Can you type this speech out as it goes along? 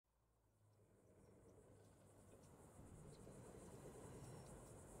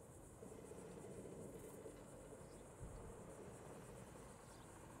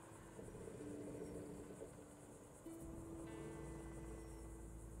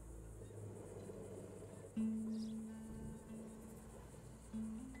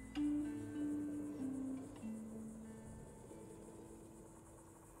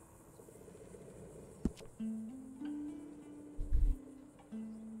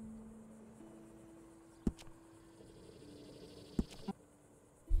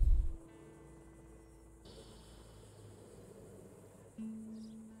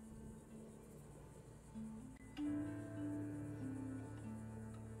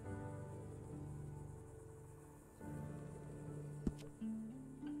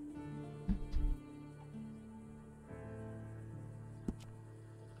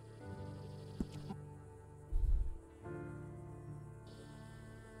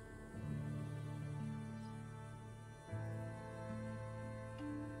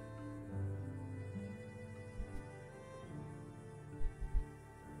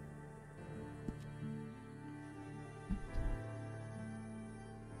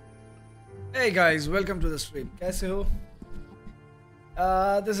Hey guys, welcome to the stream. कैसे हो?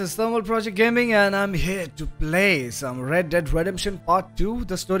 This is Thermal Projekt Gaming and I'm here to play some Red Dead Redemption Part 2.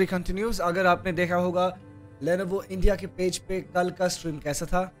 The story continues. अगर आपने देखा होगा Lenovo India के page पे कल का स्ट्रीम कैसा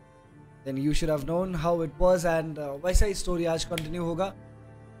था, then you should have known how it was and वैसा ही story आज continue होगा.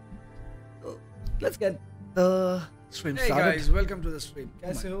 So, let's get the stream started. Hey guys, welcome to the stream.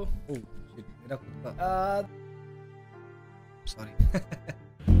 कैसे हो? Oh shit, मेरा खुद का. Sorry.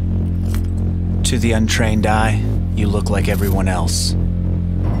 To the untrained eye, you look like everyone else.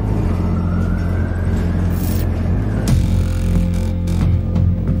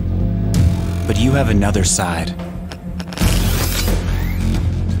 But you have another side.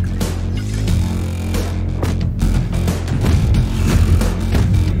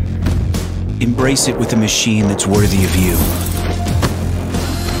 Embrace it with a machine that's worthy of you.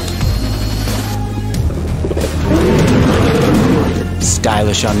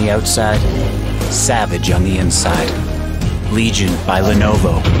 Stylish on the outside, savage on the inside. Legion by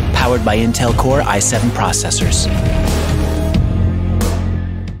Lenovo, powered by Intel Core i7 processors.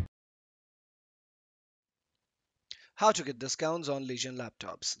 How to get discounts on Legion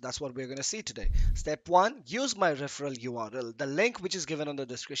laptops. That's what we're going to see today. Step 1, use my referral URL. The link which is given on the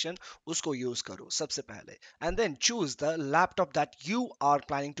description, usko use karo sabse pehle. And then choose the laptop that you are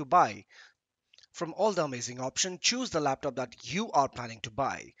planning to buy. From all the amazing options, choose the laptop that you are planning to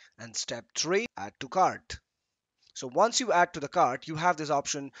buy. And step 3, add to cart. So once you add to the cart, you have this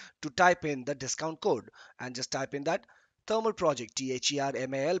option to type in the discount code. And just type in that Thermal Projekt,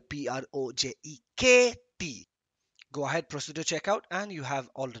 ThermalProjekt. Go ahead, proceed to checkout, and you have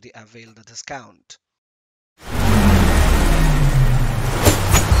already availed the discount.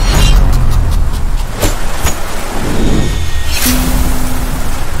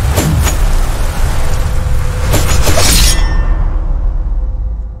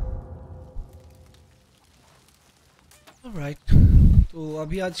 Alright, तो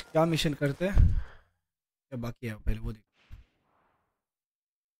अभी आज क्या mission करते हैं? क्या बाकी है पहले वो देख.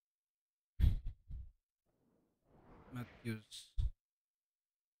 मैथ्यूज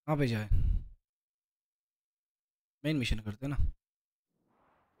कहाँ पे जाए? मेन मिशन करते हैं ना.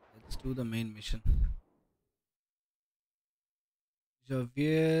 Let's do the main mission.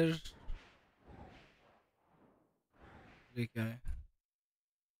 Javier, ये क्या है?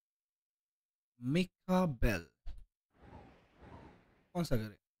 Mika Bell. कौन सा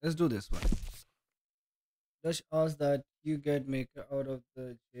करें? Let's do this one. Just ask that you get Mika out of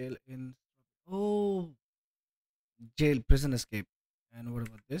the jail in jail prison escape. And what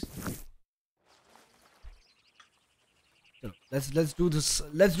about this? So let's do this.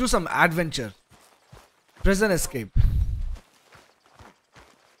 Let's do some adventure. Prison escape.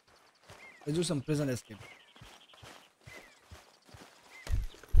 Let's do some prison escape.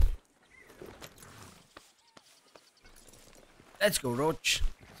 Let's go, Roach.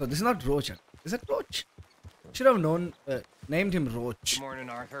 So this is not Roach. Is it Roach? Should have known. Named him Roach. Good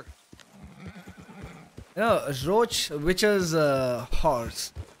morning, Arthur. You know, Roach, Witcher's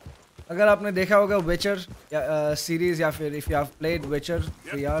horse. अगर आपने देखा होगा Witcher series या फिर if you have played Witcher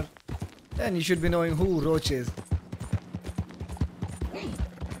 3R, then you should be knowing who Roach is.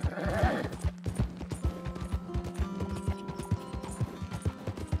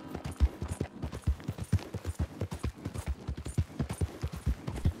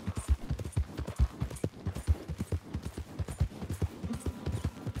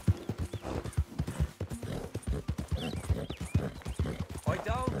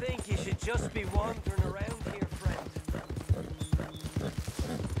 Just be wandering around here, friend.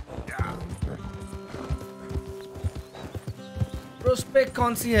 Bro, spec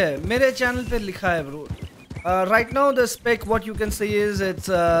कौन सी है? मेरे channel पे लिखा है bro. Right now the spec what you can see is it's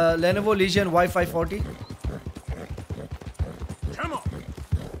Lenovo Legion Y540. Come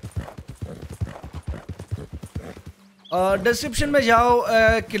on. Description में जाओ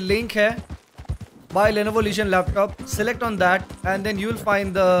कि link है. buy Lenovo Legion laptop, select on that, and then you'll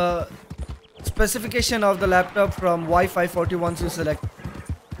find the specification of the laptop from Y540 once you select.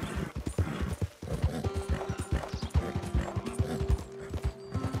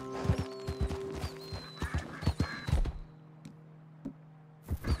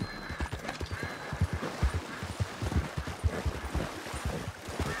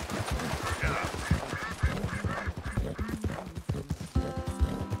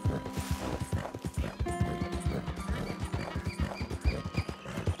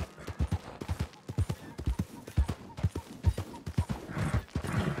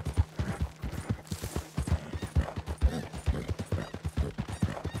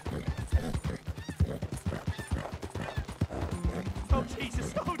 Oh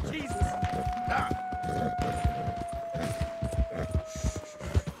Jesus! Oh Jesus!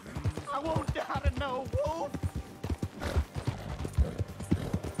 I won't die to know, Wolf.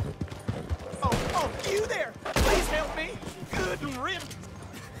 Oh, you there! Please help me! Good riddance!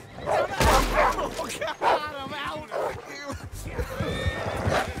 Oh God, I'm out!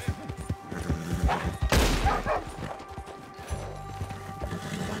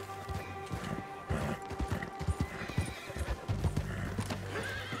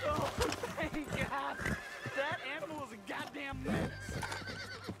 Oh, thank God! That animal was a goddamn menace.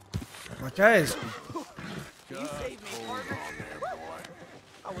 क्या है इसको? You saved me, partner.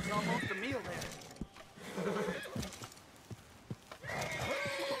 I was almost a meal there.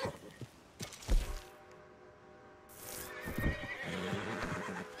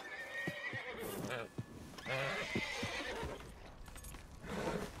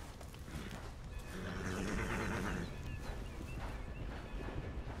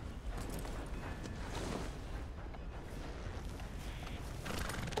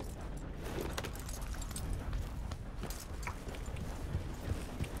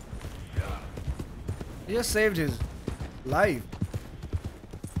 He just saved his life.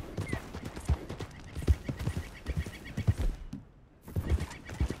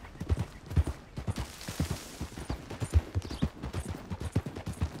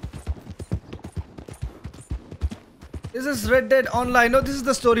 This is Red Dead Online. No, this is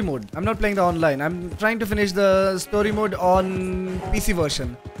the story mode. I'm not playing the online. I'm trying to finish the story mode on PC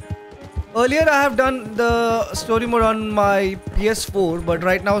version. Earlier I have done the story mode on my PS4, but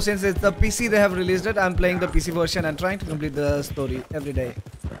right now since it's the PC they have released it, I'm playing the PC version and trying to complete the story every day.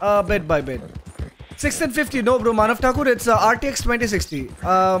 Bit by bit. 1650, no bro, Manav Thakur, it's RTX 2060.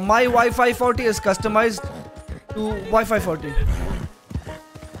 My Y540 is customized to Y540.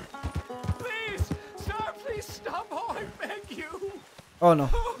 Please, sir, please stop. Oh, I beg you. Oh no.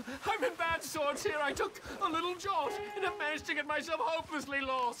 Oh, I'm in bad sorts here. I took a little jaunt and have managed to get myself hopelessly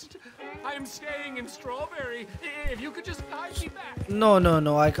lost. I am staying in Strawberry. If you could just guide me back. No,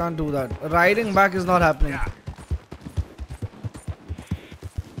 I can't do that. Riding back is not happening.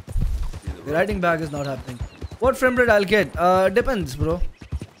 Riding back is not happening. What frame rate I'll get? Depends, bro.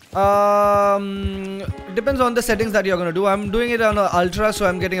 Depends on the settings that you're gonna do. I'm doing it on ultra, so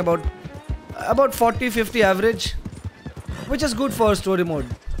I'm getting about 40-50 average, which is good for story mode.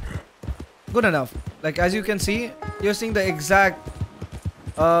 Good enough. Like as you can see, you're seeing the exact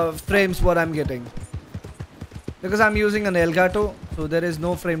frames what I'm getting, because I'm using an Elgato, so there is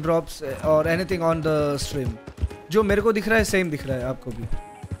no frame drops or anything on the stream. जो मेरे को दिख रहा है same दिख रहा है आपको भी.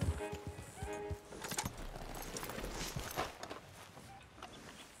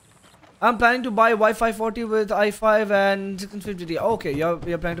 I'm planning to buy Y540 with i5 and 1650. Okay,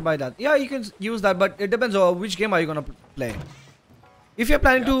 you're planning to buy that. Yeah, you can use that, but it depends on which game are you gonna play. If you're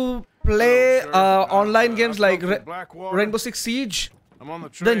planning to play online games like Rainbow Six Siege,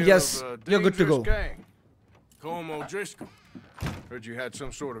 then yes, you're good to go. Como Driscoll. Heard you had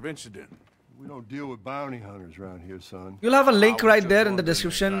some sort of incident. We don't deal with bounty hunters around here, son. You'll have a link right there in the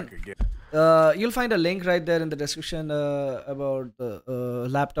description. You'll find a link right there in the description about the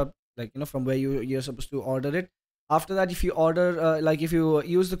laptop, like from where you're supposed to order it. After that, if you order, if you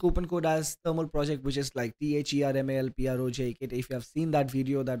use the coupon code as Thermal Projekt, which is like THERMALPROJKT, if you have seen that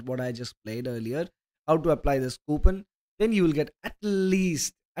video that what I just played earlier, how to apply this coupon, then you will get at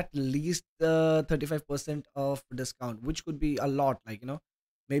least 35% of discount, which could be a lot,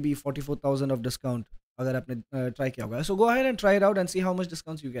 maybe 44,000 of discount अगर आपने try किया होगा. So go ahead and try it out and see how much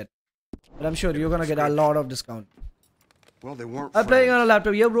discounts you get. But I'm sure you're gonna get a lot of discount. Well, they weren't I'm playing on a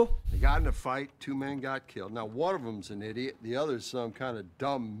laptop, yeah, bro. They got in a fight, 2 men got killed. Now, one of them's an idiot, the other's some kind of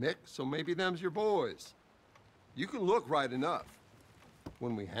dumb mix, so maybe them's your boys. You can look right enough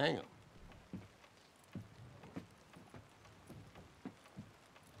when we hang them.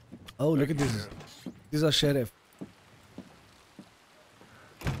 Oh, look at this. This is a sheriff.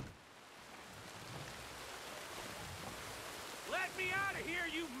 here,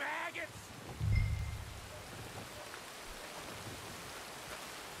 you maggots!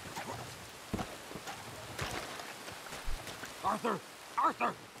 Arthur!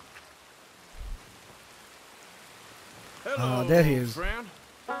 Arthur! Hello, there he is. friend.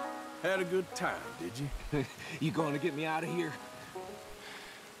 Had a good time, did you? You going to get me out of here?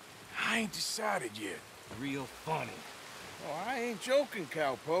 I ain't decided yet. Real funny. Oh, I ain't joking,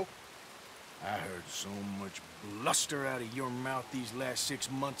 cowpoke. I heard so much bluster out of your mouth these last 6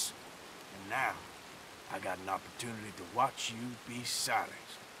 months, and now I got an opportunity to watch you be silenced.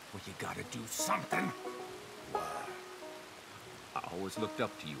 Well, you gotta do something. Why? I always looked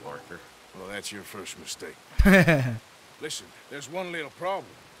up to you, Arthur. Well, that's your first mistake. Listen, there's one little problem.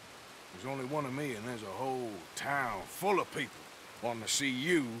 There's only one of me, and there's a whole town full of people wanting to see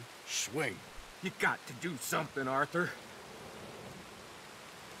you swing. You got to do something, Arthur.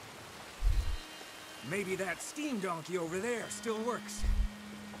 Maybe that steam donkey over there still works.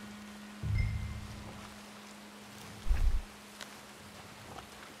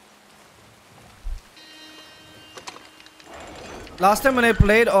 Last time when I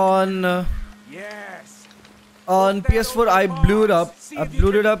played on Yes. on PS4, I blew it up. I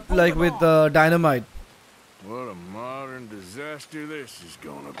blew it up like with dynamite. What a modern disaster this is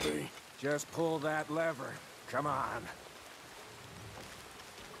gonna be. Just pull that lever. Come on.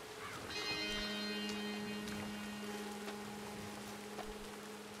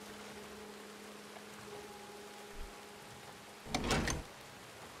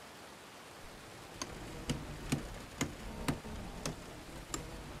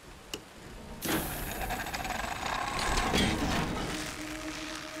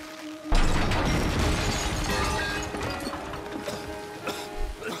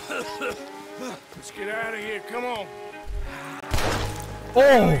 Let's get out of here, come on. Oh! What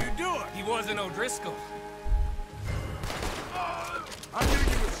are you doing? He wasn't O'Driscoll. I knew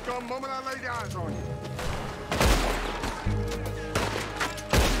you were scum the moment I laid eyes on you.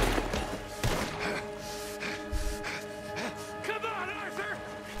 Come on, Arthur!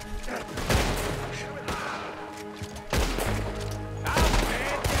 I'll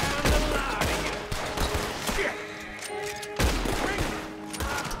stand down the lot of you. Shit!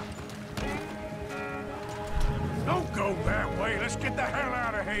 Don't go that way. Let's get the hell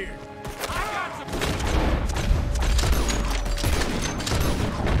out of here. I got some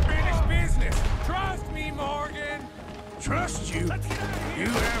finished business. Trust me, Morgan. Trust you? Let's get out of here.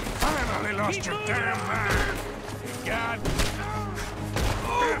 You have finally lost Keep your moving. damn mind. You God.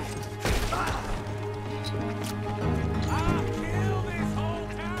 I'll kill this whole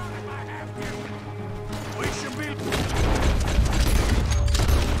town if I have to. We should be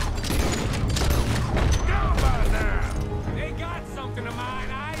gone by now. They got something of mine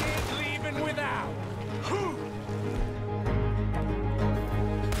I ain't leaving without. Whew.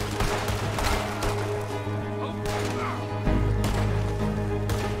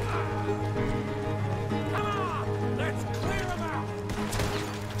 Come on, let's clear them out.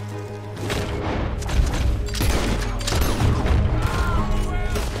 Who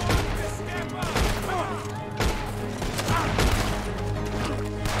else wants to step up?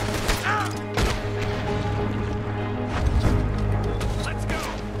 Let's go.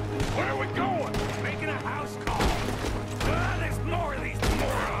 Where are we going? Making a house call. There's more of these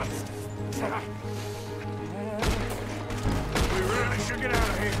morons. We really should get out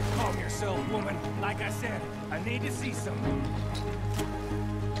of here. Calm yourself, woman. Like I said, I need to see something.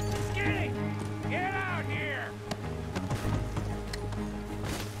 Skinny! Get out here!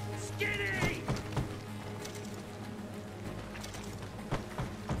 Skinny!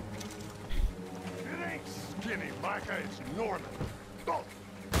 It ain't skinny, Micah. It's Norman. Oh.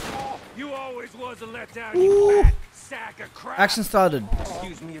 You always was a letdown, you fat sack of crap! Action started.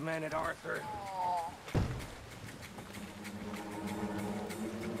 Excuse me a minute, Arthur.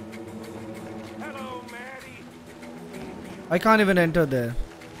 Hello, Maddie. I can't even enter there.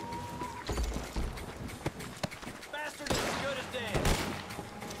 Bastard is as good as dead.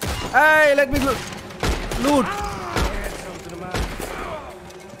 Hey, let me loot. Add something to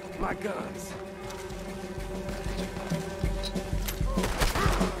my guns.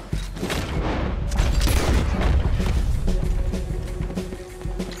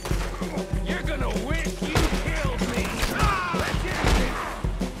 You're gonna wish you killed me. Let's get this.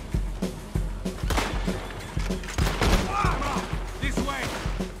 This way.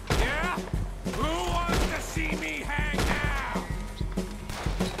 Yeah? Who wants to see me hang now?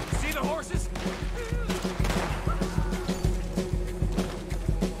 See the horses?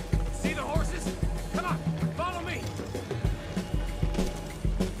 See the horses?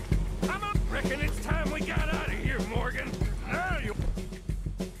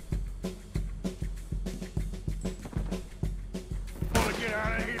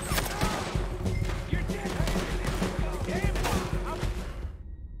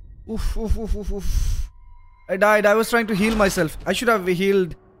 Oof, oof, oof, oof, oof. I died. I was trying to heal myself. I should have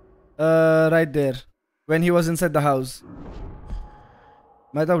healed right there when he was inside the house.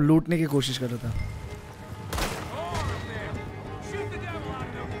 मैं तब लूटने की कोशिश कर रहा था.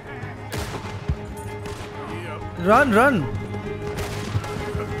 Run, run.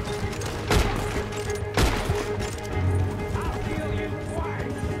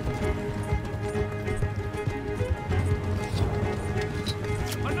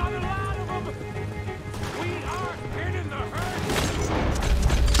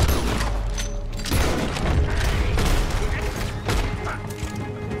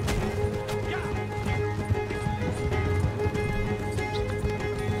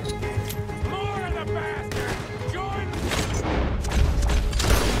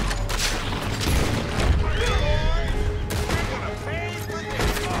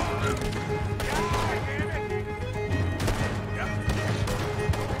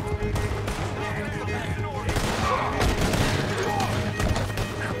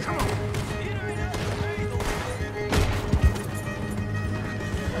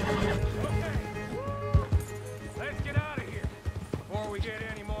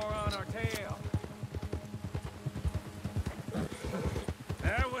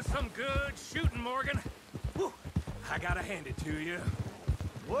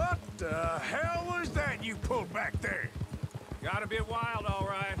 What the hell was that you pulled back there? Got a bit wild, all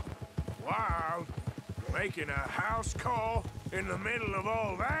right. Wild? Making a house call in the middle of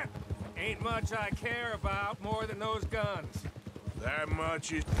all that? Ain't much I care about more than those guns. That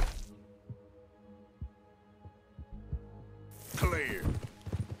much is clear.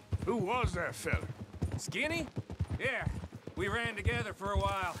 Who was that fella? Skinny? Yeah, we ran together for a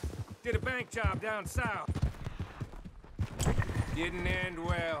while. Did a bank job down south. Didn't end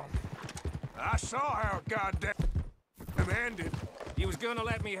well. I saw how it goddamn ended. He was gonna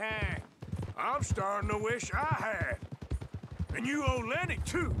let me hang. I'm starting to wish I had. And you owe Lenny,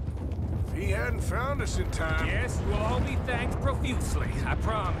 too. If he hadn't found us in time... Yes, you will all be thanked profusely, I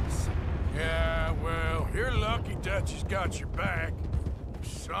promise. Yeah, well, you're lucky Dutch has got your back. For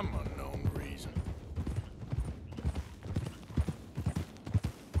some unknown reason.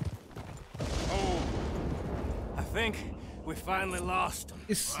 Oh, I think we finally lost him.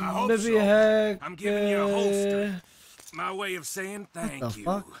 I hope so. I'm giving you a holster. My way of saying thank you.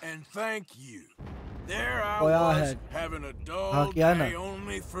 Fuck? And thank you. There I Oh, yeah, was, having a dog day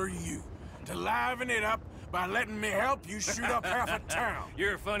only for you. To liven it up by letting me help you shoot up half a town.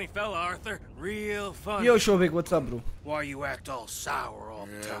 You're a funny fella, Arthur. Real funny. Yo, Shobik, what's up, bro? Why you act all sour all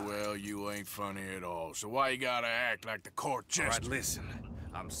the time? Well, you ain't funny at all. So why you gotta act like the court jester? All right, listen.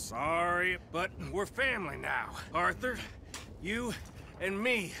 I'm sorry, but we're family now. Arthur, you and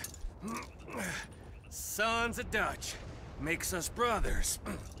me. Sons of Dutch. Makes us brothers.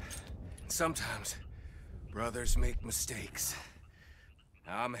 Sometimes brothers make mistakes.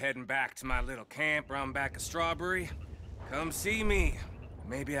 I'm heading back to my little camp around back of Strawberry. Come see me.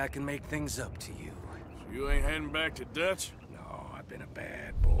 Maybe I can make things up to you. So you ain't heading back to Dutch? No, I've been a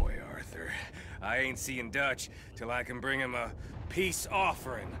bad boy, Arthur. I ain't seeing Dutch till I can bring him a peace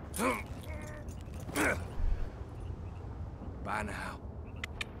offering. Bye now.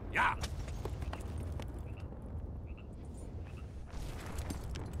 Yeah.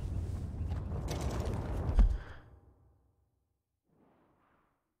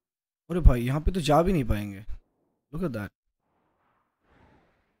 अरे भाई यहाँ पे तो जा भी नहीं पाएंगे. Look at that.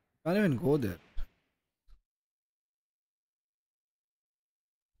 Can't even go there.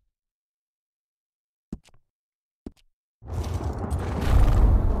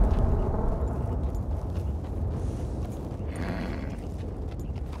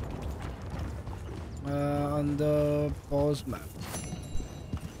 On the pause map.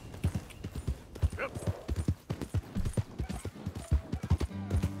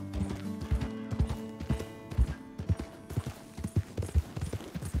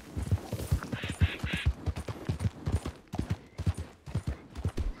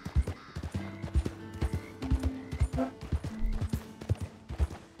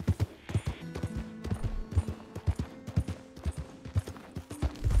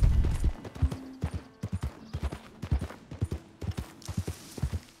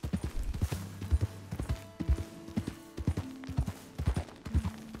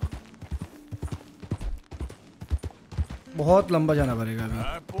 बहुत लंबा जाना पड़ेगा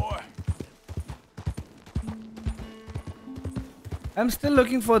अभी. I'm still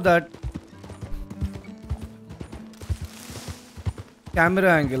looking for that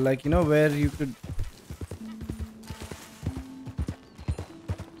camera angle, like, you know, where you could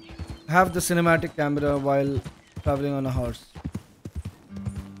have the cinematic camera while traveling on a horse.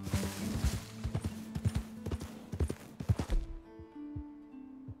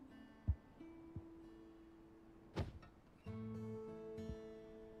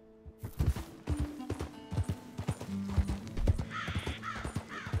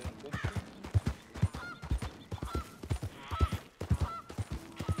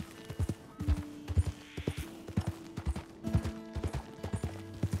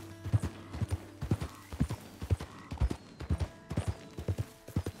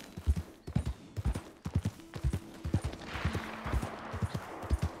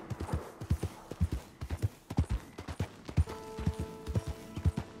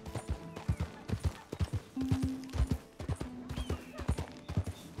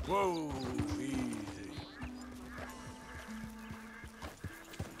 Whoa, easy.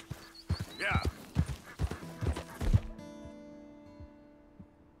 Yeah.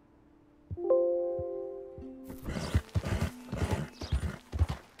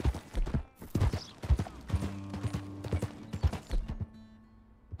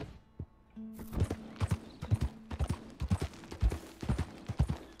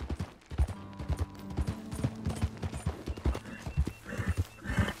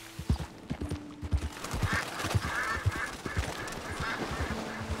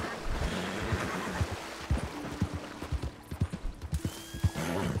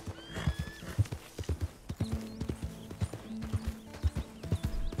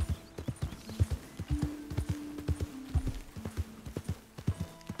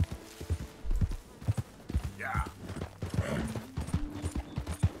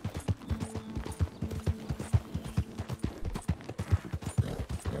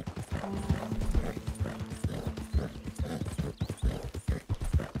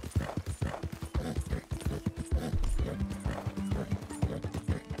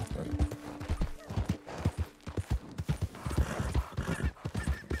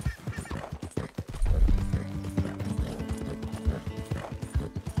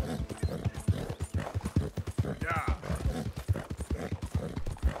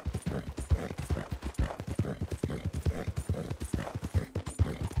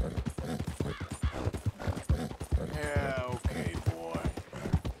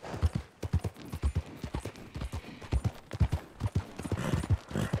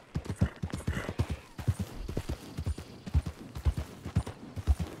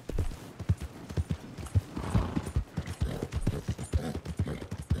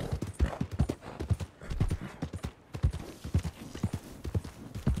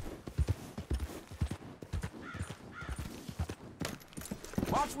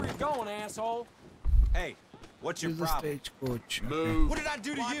 Watch where you're going, asshole. Hey, what's your He's the problem? stagecoach. Move. What did I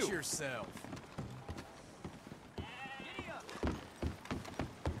do to Watch you? yourself.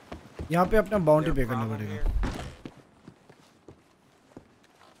 यहाँ पे अपना boundary There पे a करना problem पड़ेगा. here?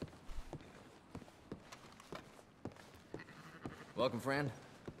 Welcome, friend.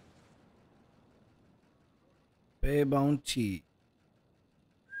 पे boundary.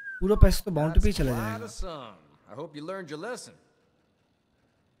 पूरा पैसा तो बाउंड्री पे ही चला Quite जाएगा. a sum. I hope you learned your lesson.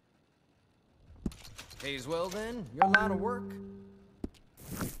 Pays well then. Your line of work.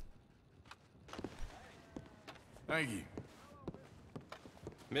 Thank you.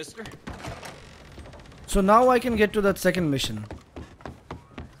 Mister? So now I can get to that second mission.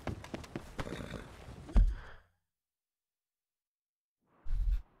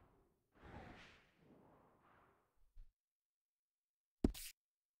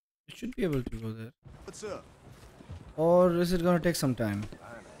 I should be able to go there. What's up? Or is it gonna take some time?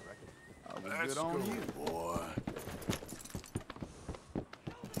 That's good on you, boy.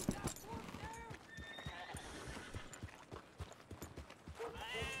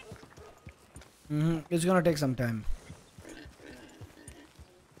 It's gonna take some time.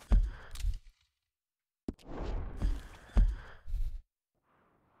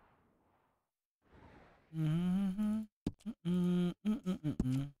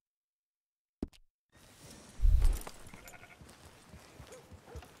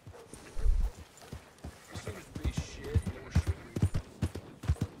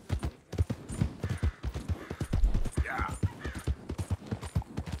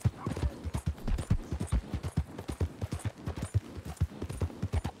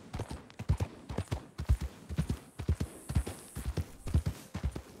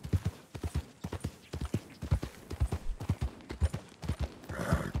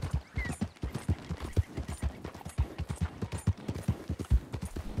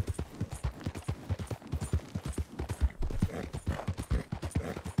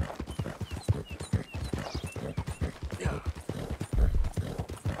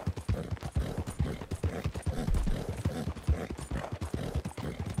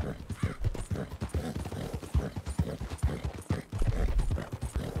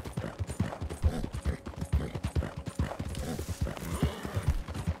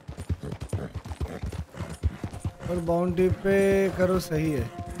 और boundary पे करो सही है.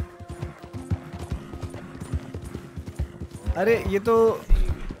 अरे ये तो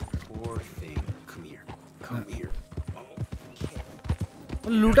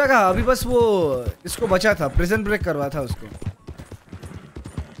लूटा कहा. अभी बस वो इसको बचा था. प्रिजन ब्रेक करवा था उसको.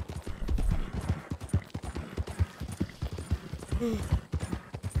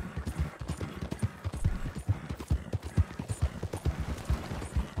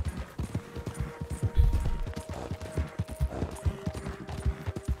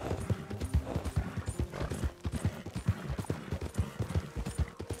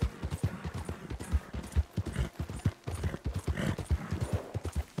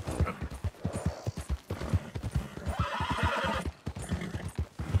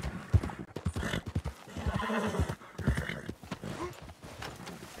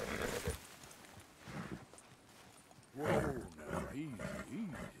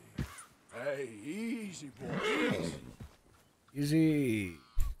 Easy, boy. Easy. Easy.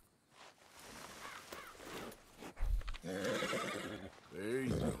 There you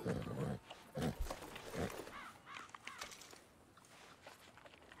go.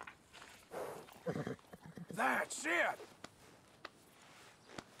 That's it.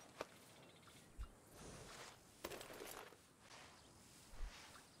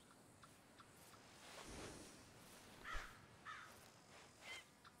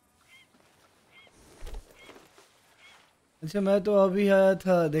 अच्छा मैं तो अभी आया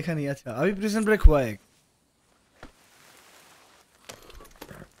था देखा नहीं अच्छा अभी प्रिजन ब्रेक हुआ है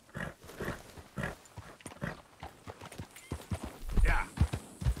Yeah.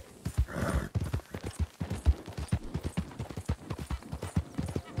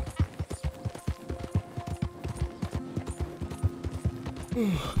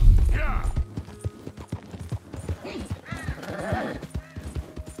 Yeah.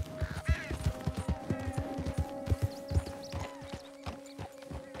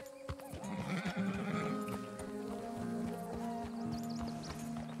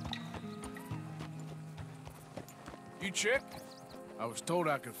 You chick? I was told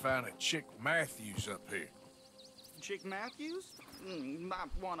I could find a Chick Matthews up here. Chick Matthews? You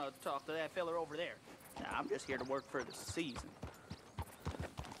might want to talk to that feller over there. I'm just here to work for the season.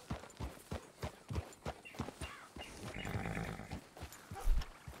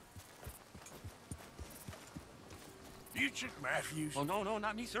 You Chick Matthews? Oh, no,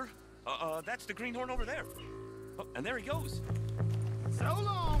 not me, sir. That's the greenhorn over there. Oh, and there he goes. So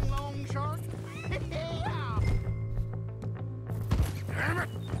long, long shark. Damn it!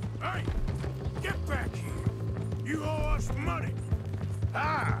 Hey! Get back here! You owe us money!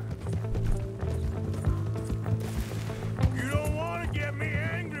 Ah! You don't want to get me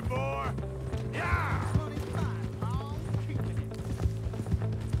angry, boy! Yeah! Money's fine. I'm keeping it.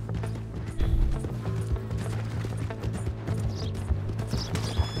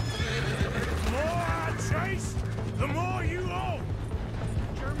 The more I chase, the more you owe!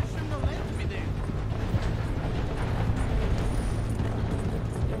 German shouldn't have left me there.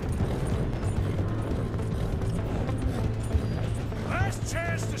 Last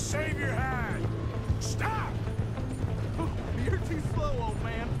chance to save your hide! Stop! You're too slow, old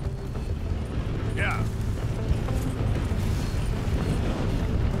man. Yeah.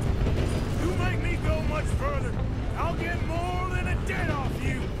 You make me go much further, I'll get more than a debt off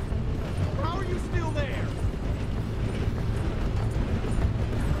you! How are you still there?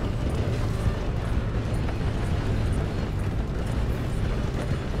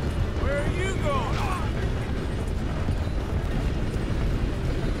 Where are you going?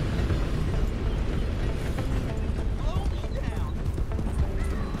 Blow me down.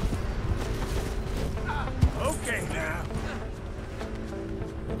 Okay now.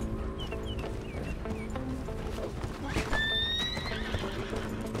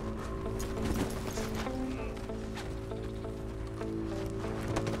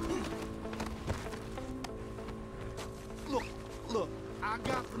 Look, I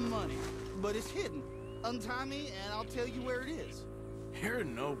got the money, but it's hidden. Untie me and I'll tell you where it is. You're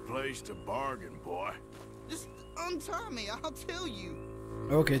no place to bargain, boy. Just untie me, I'll tell you.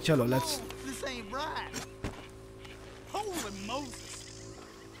 Okay चलो let's Oh, this ain't right. Holy Moses.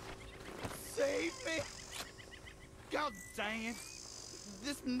 Save me. God dang it.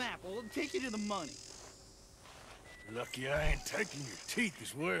 This map will take you to the money. Lucky I ain't taking your teeth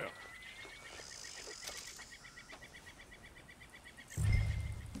as well.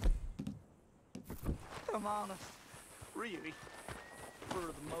 I'm honest. Really. For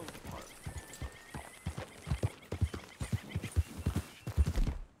the most part.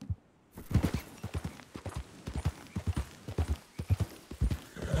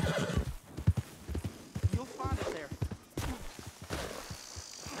 You'll find it there.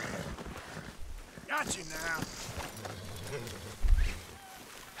 Got you now.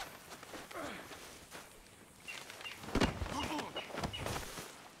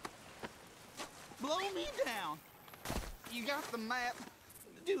 Blow me down. You got the map.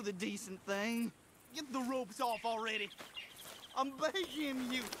 Do the decent thing. Get the ropes off already. I'm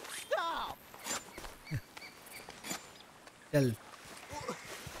begging you. Stop. चल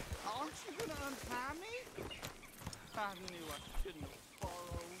Aren't you gonna untie me? I knew I shouldn't have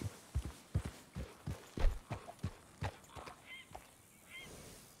borrowed.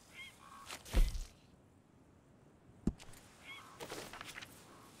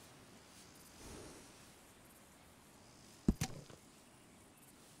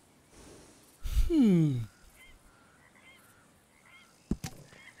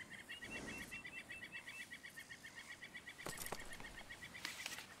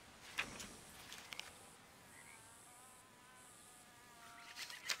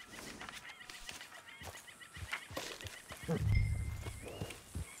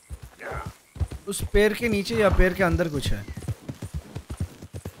 उस पैर के नीचे या पैर के अंदर कुछ है।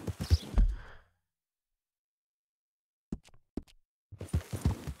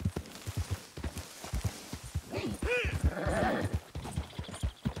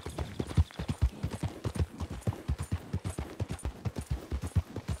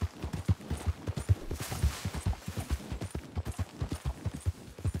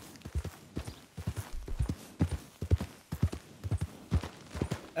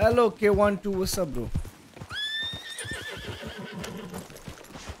 Hello K12, what's up bro?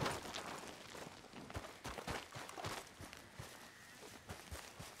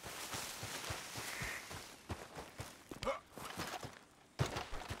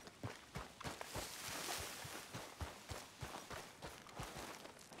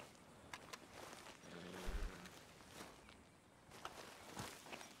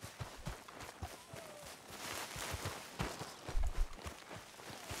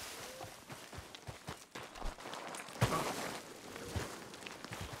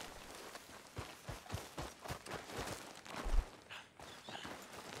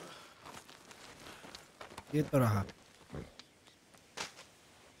 ये तो रहा।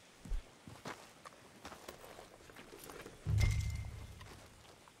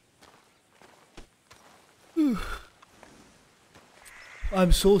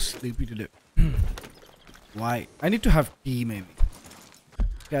 I'm so sleepy today. Why? I need to have tea maybe.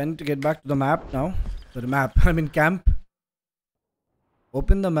 Okay, I need to get back to the map now. So the map, I'm in camp.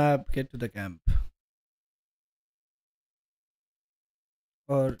 Open the map, get to the camp.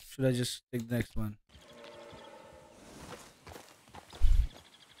 Or should I just take the next one?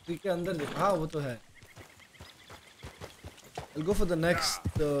 के अंदर देखो, हाँ वो तो है। I'll go for the next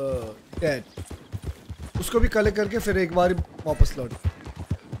dead. उसको भी collect करके फिर एक बार वापस लौट।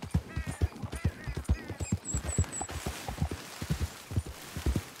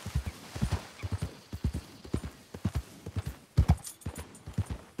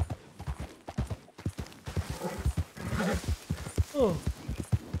 Oh.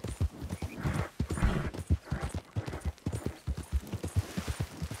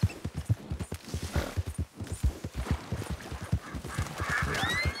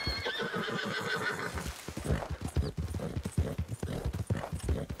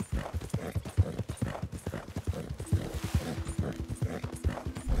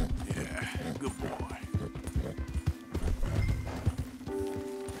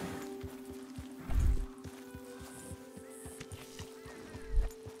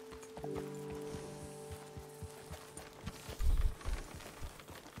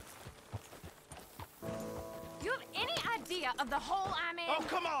 Of the hole I'm in. Oh,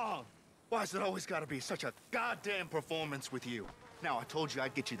 come on! Why has it always got to be such a goddamn performance with you? Now, I told you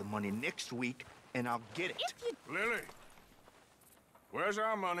I'd get you the money next week, and I'll get it. Lily, where's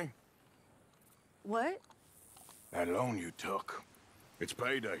our money? What? That loan you took. It's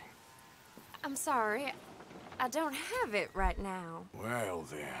payday. I'm sorry. I don't have it right now. Well,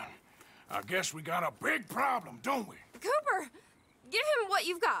 then. I guess we got a big problem, don't we? Cooper, give him what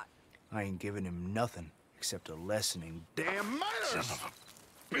you've got. I ain't giving him nothing. Except a lessening damn manners! Son of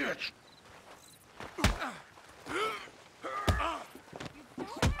a bitch!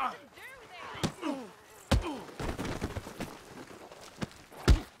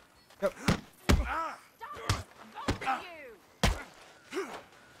 Yep.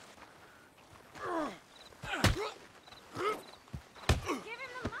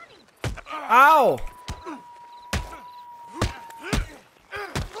 Ow!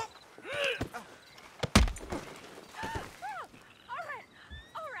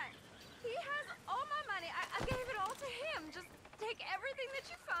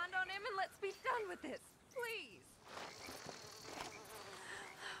 With this, please.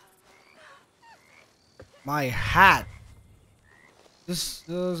 My hat. This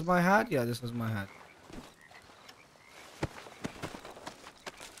is my hat? Yeah, this is my hat.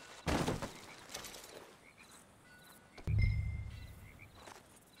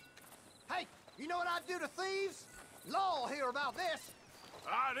 Hey, you know what I'd do to thieves? Law hear about this.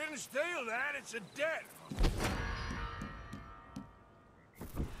 I didn't steal that, it's a debt.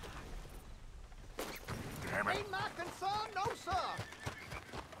 Damn it. Ain't my concern, no sir.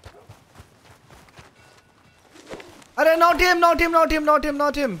 Arey, not him, not him, not him, not him,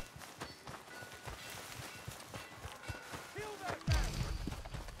 not him.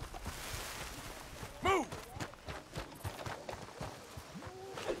 Move!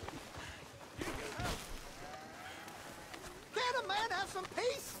 Can a man have some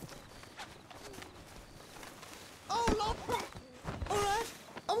peace? Oh, Lord. All right,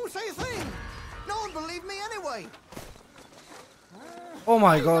 I won't say a thing. No one believed me anyway. Oh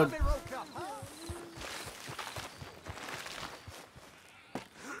my god.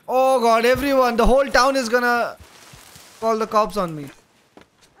 Oh god, everyone, the whole town is gonna call the cops on me.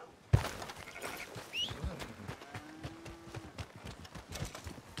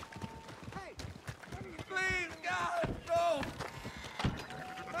 Please, God, no!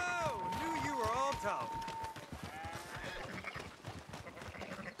 Oh, knew you were all tough.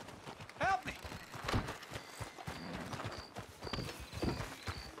 Help me!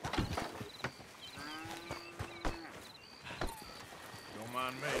 Don't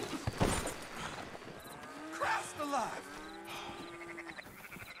mind me. Christ alive!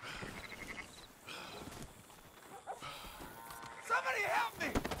 Somebody help me!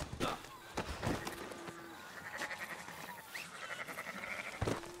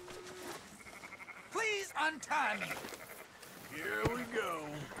 Please untie me! Here we go.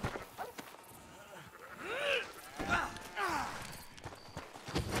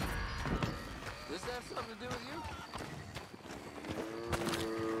 Does that have something to do with you?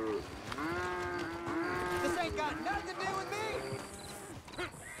 This ain't got nothing to do with me!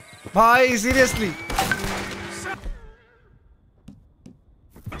 Bhai, seriously.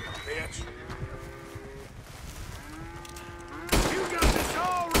 Bitch. You got this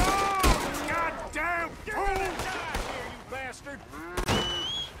all wrong! Goddamn fool! You're gonna die here, you bastard!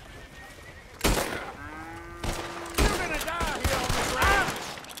 You're gonna die here on the ground!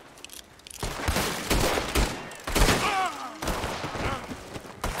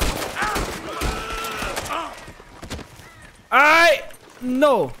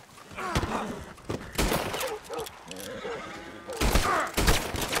 No.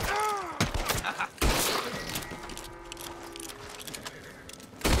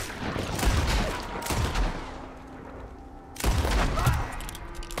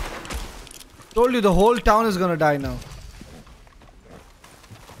 Told you the whole town is gonna die now.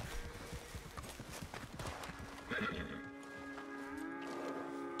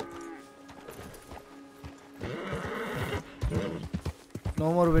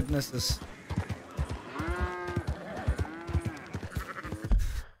 No more witnesses.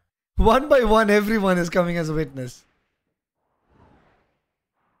 One by one, everyone is coming as a witness.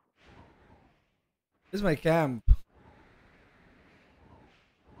 Where's my camp?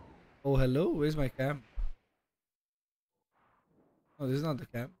 Oh, hello? Where's my camp? Oh, this is not the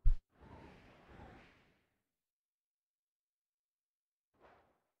camp.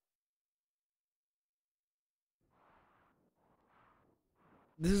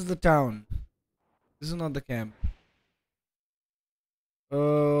 This is the town. This is not the camp.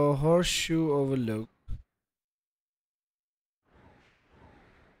 Horseshoe Overlook.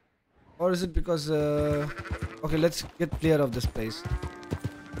 Or is it because okay, let's get clear of this place.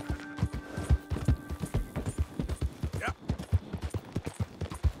 Yep.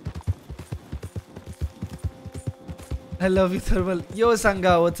 I love you, Thermal. Yo,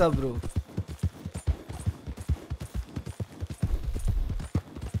 Sangha, what's up, bro?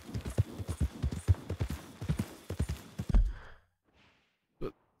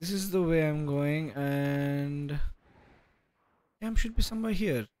 This is the way I'm going, and camp should be somewhere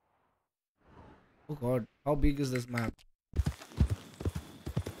here. Oh god, how big is this map?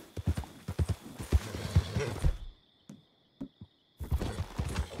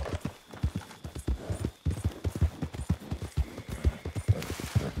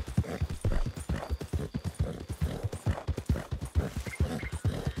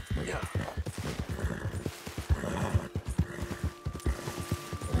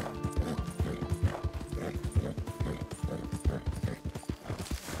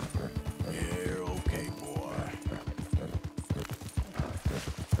 You're okay, boy.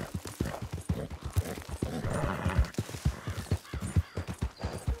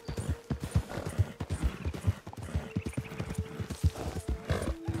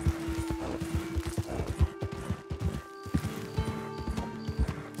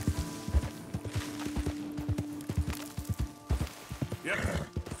 Yep.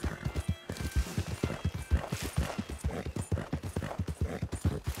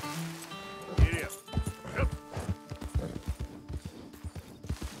 Giddy up. Yep.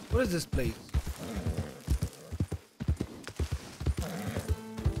 What is this place?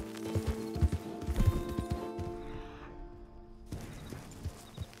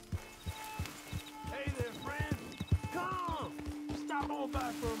 Hey there, friend. Come. Stop on by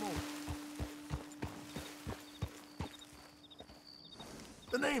for a moment.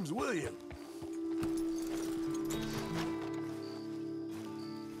 The name's William.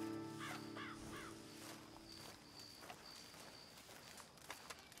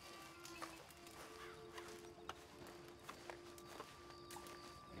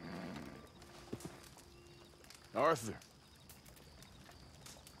 Arthur.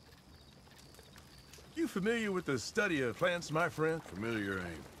 You familiar with the study of plants, my friend? Familiar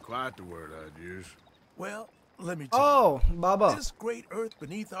ain't quite the word I'd use. Well, let me tell you. Oh, Baba. This great earth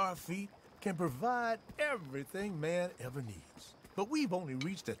beneath our feet can provide everything man ever needs. But we've only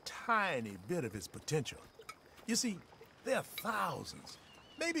reached a tiny bit of its potential. You see, there are thousands,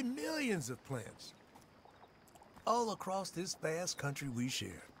 maybe millions of plants all across this vast country we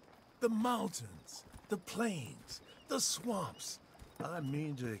share. The mountains, the plains, the swamps. I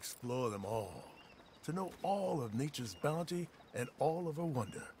mean to explore them all, to know all of nature's bounty and all of her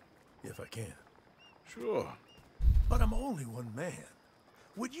wonder, if I can. Sure. But I'm only one man.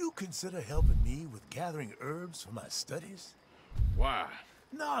 Would you consider helping me with gathering herbs for my studies? Why?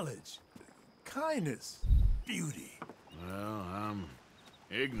 Knowledge, kindness, beauty. Well, I'm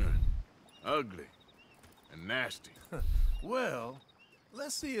ignorant, ugly, and nasty. Well,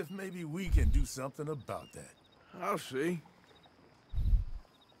 let's see if maybe we can do something about that. I'll see.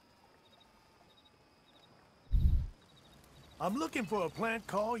 I'm looking for a plant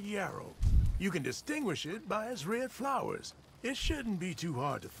called yarrow. You can distinguish it by its red flowers. It shouldn't be too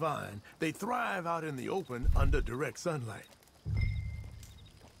hard to find. They thrive out in the open under direct sunlight.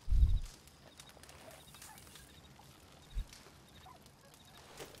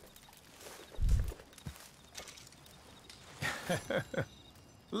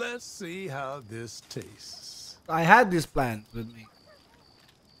 Let's see how this tastes. I had these plans with me.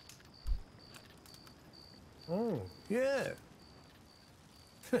 Oh, yeah.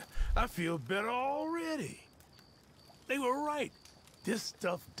 I feel better already. They were right. This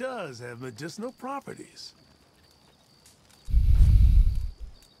stuff does have medicinal properties.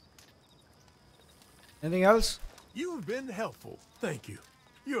 Anything else? You've been helpful. Thank you.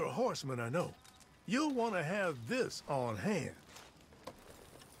 You're a horseman, I know. You'll want to have this on hand.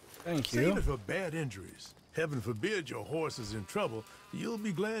 Thank you. Save it for bad injuries. Heaven forbid your horse is in trouble. You'll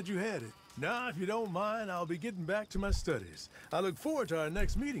be glad you had it. Now, if you don't mind, I'll be getting back to my studies. I look forward to our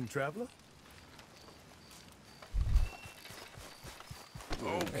next meeting, traveler.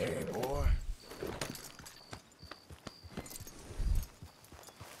 Okay, boy.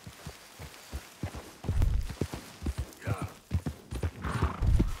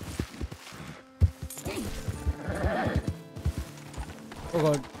 Oh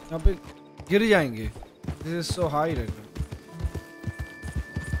god, यहाँ पे गिर जाएंगे. This is so high right now.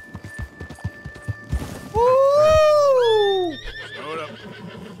 Woo! Hold up.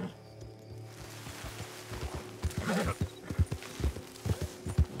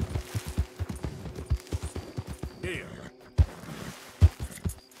 Here.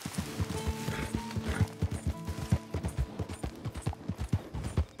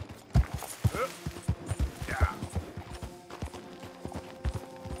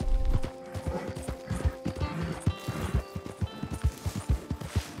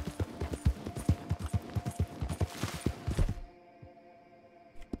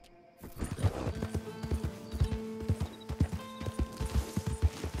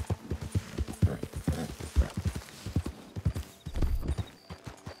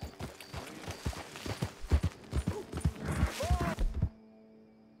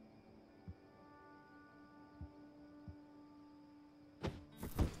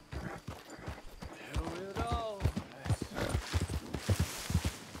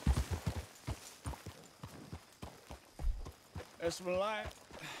 That's my life.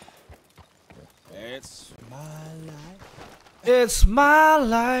 It's my life. It's my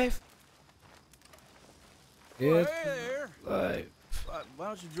life. Well, It's hey there. life. Why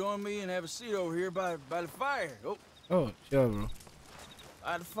don't you join me and have a seat over here by the fire? Oh, Oh, sure, bro.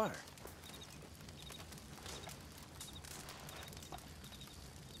 by the fire.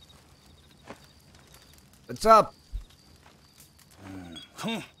 What's up?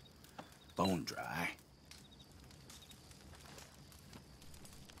 Bone dry.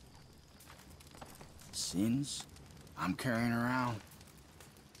 Sins I'm carrying around.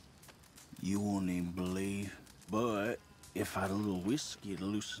 You won't even believe, but if I had a little whiskey to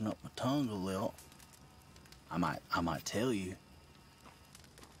loosen up my tongue a little, I might tell you.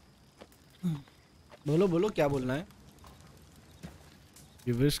 बोलो बोलो क्या बोलना है?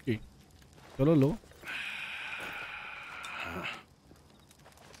 ये whiskey. चलो लो.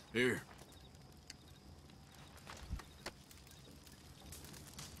 Here.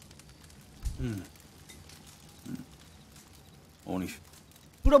 Only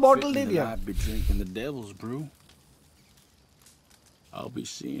पूरा bottle they fitting that दिया. I'd be drinking the devil's brew. I'll be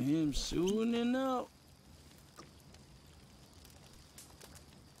seeing him soon enough.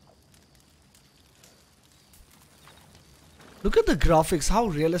 Look at the graphics, how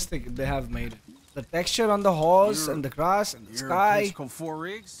realistic they have made it. The texture on the horse and the grass and the You're sky. come 4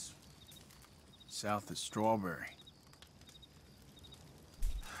 rigs? south of Strawberry.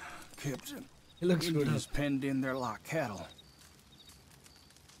 Kept He looks good. Indians penned in there like cattle.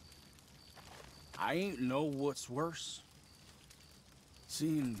 I ain't know what's worse.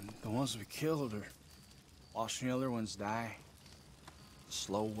 Seeing the ones we killed or watching the other ones die. The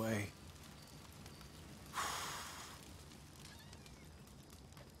slow way.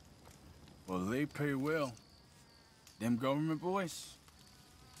 Well, they pay well. Them government boys.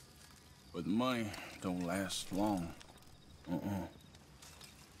 But the money don't last long.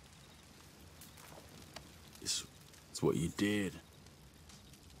 It's what you did.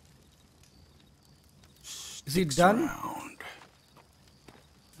 Is he done? Around.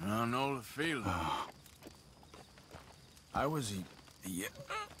 I know the feeling. I was a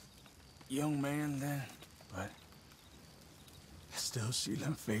young man then, but I still see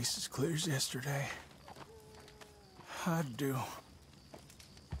them faces clear as yesterday. I do.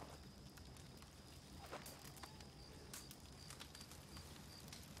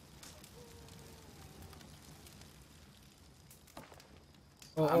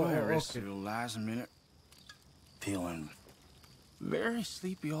 I'm gonna rest okay. the last minute. Feeling very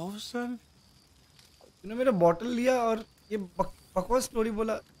sleepy all of a sudden. तूने मेरा bottle लिया और ये बकवास story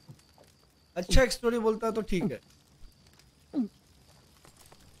बोला. अच्छा एक story बोलता तो ठीक है.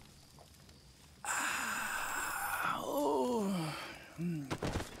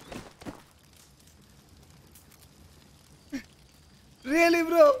 Really,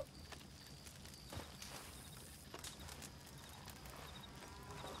 bro?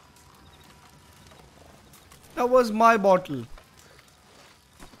 That was my bottle.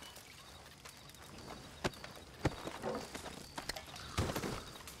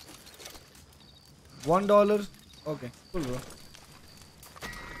 $1. Okay, cool, bro.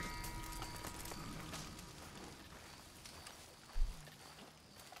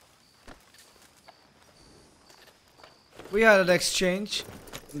 We had an exchange.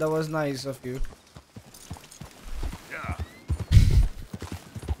 That was nice of you. Yeah.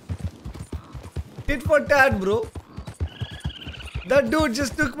 Tit for tat, bro. That dude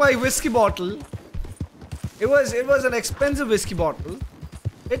just took my whiskey bottle. It was an expensive whiskey bottle.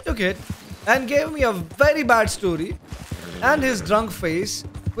 He took it and gave me a very bad story and his drunk face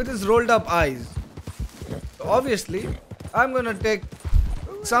with his rolled up eyes. So obviously, I'm gonna take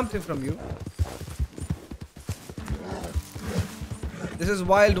something from you. This is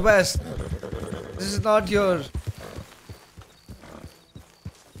Wild West. This is not your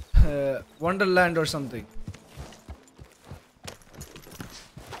Wonderland or something.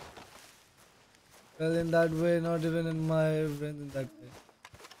 Well, in that way, not even in my in that way.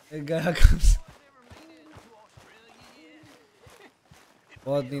 A guy comes.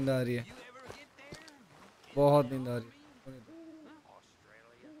 बहुत नींद आ रही है. बहुत नींद आ रही है.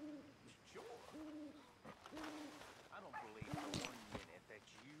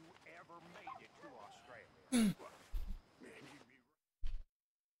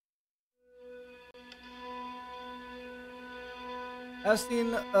 I've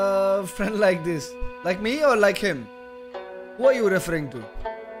seen a friend like this. Like me or like him? Who are you referring to?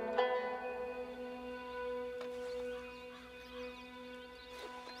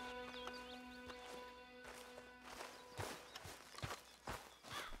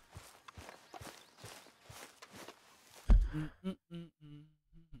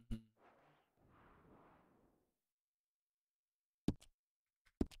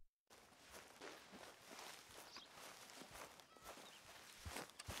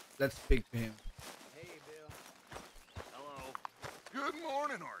 Let's speak to him. Hey, Bill. Hello. Good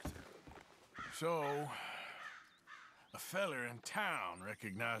morning, Arthur. So, a feller in town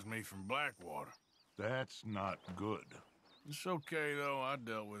recognized me from Blackwater. That's not good. It's okay, though. I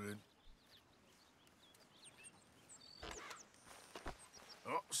dealt with it.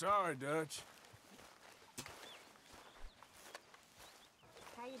 Oh, sorry, Dutch.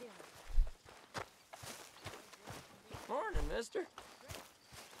 How you doing? Morning, mister.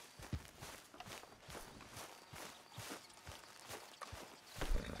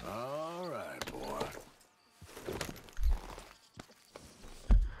 All right, boy.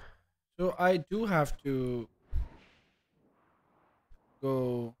 So I do have to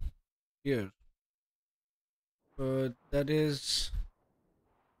go here, but that is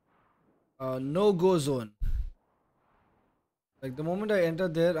a no-go zone. Like the moment I enter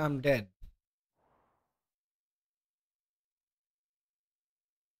there, I'm dead.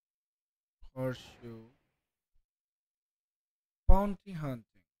 Horseshoe. Bounty hunting.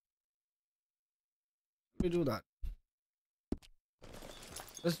 We do that.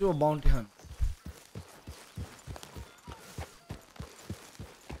 Let's do a bounty hunt.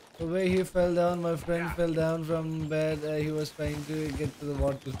 The way he fell down, my friend fell down from bed. He was trying to get to the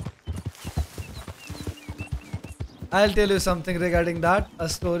water. I'll tell you something regarding that. A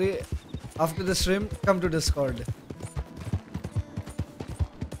story after the stream. Come to Discord.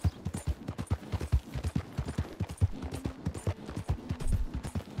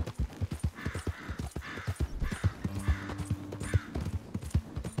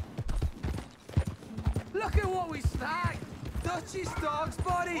 Look at what we snagged! Dutchy's dog's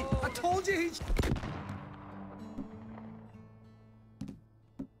body! I told you he'd...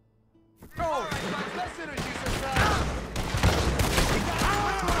 Oh, let's introduce ourselves!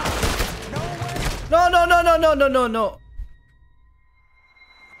 No, no, no, no, no, no, no, no.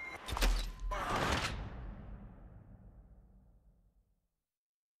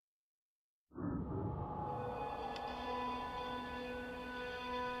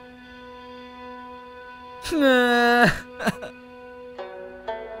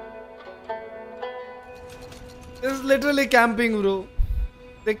 This is literally camping, bro.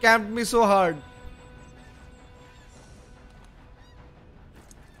 They camped me so hard.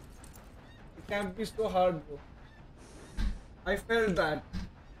 They camped me so hard, bro. I felt that.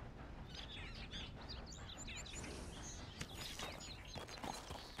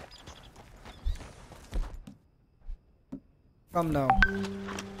 Come now.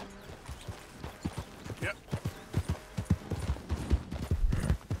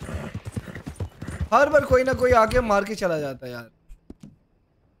 हर बार कोई ना कोई आके मार के चला जाता है यार.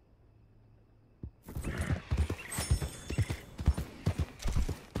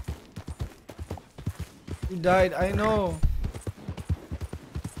 He died, I know.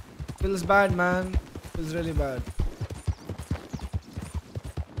 Feels bad, man. Feels really bad.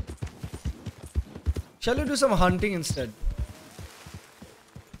 Shall we do some hunting instead?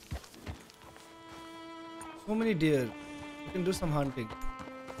 So many deer. We can do some hunting.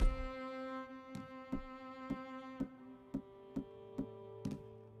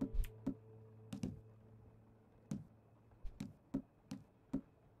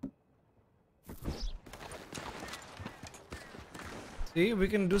 See, we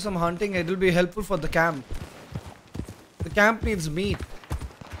can do some hunting. It will be helpful for the camp. The camp needs meat.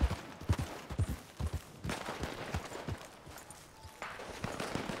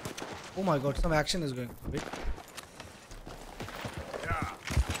 Oh my god, some action is going on. Wait.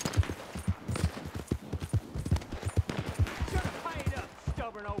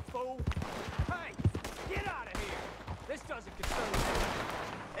 Stubborn old fool! Hey, get out of here! This doesn't concern me.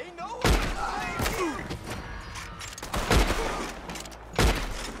 Ain't no one.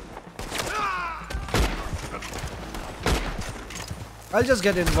 I'll just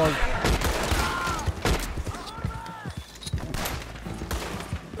get involved.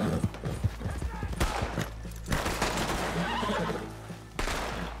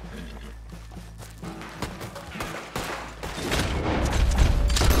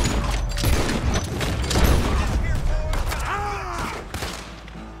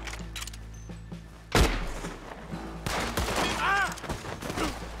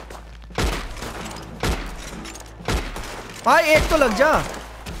 भाई एक तो लग जा.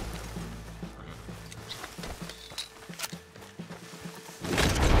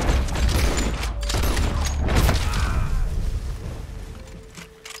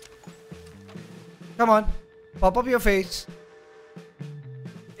 Come on, pop up your face.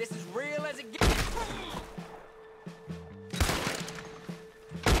 This is real as it gets.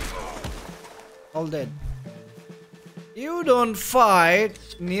 All dead. You don't fight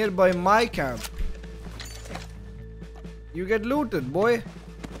nearby my camp. You get looted, boy.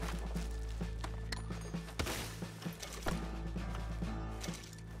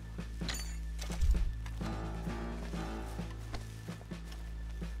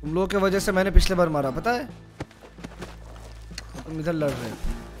 तुम लोगों के वजह से मैंने पिछले बार मारा, पता है? तुम इधर लड़ रहे हो.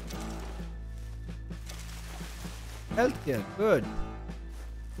 Health care, good.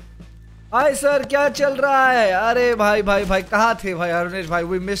 Hi sir, क्या चल रहा है? अरे भाई भाई भाई कहाँ थे भाई? अरुणेश भाई,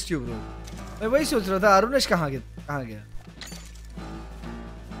 वी मिस्ड यू ब्रो. मैं वही सोच रहा था, अरुणेश कहाँ गया?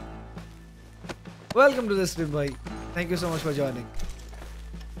 Welcome to the stream, bhai. Thank you so much for joining.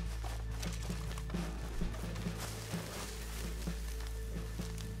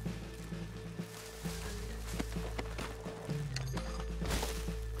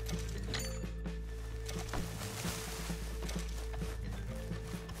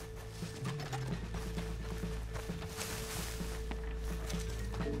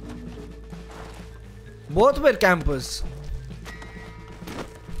 Both were campers.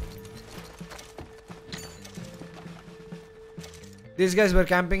 These guys were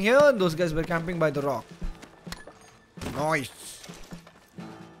camping here and those guys were camping by the rock. Nice.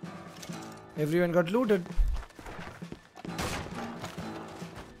 Everyone got looted.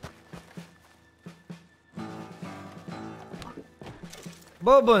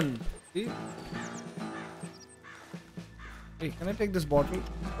 Bourbon. See? Hey, can I take this bottle?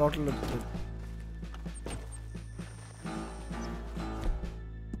 This bottle looks good.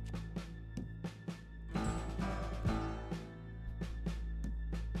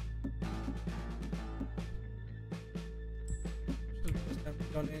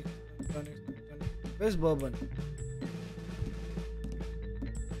 Where's bourbon?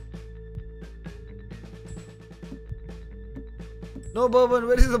 No bourbon.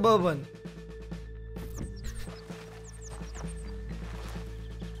 Where is the bourbon?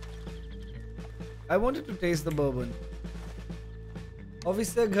 I wanted to taste the bourbon.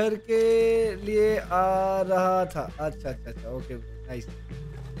 Office से घर के लिए आ रहा था. अच्छा अच्छा अच्छा. Okay nice.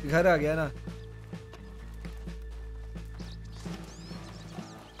 घर आ गया ना.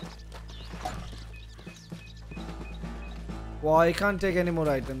 Wow, I can't take any more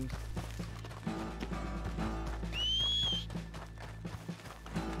items.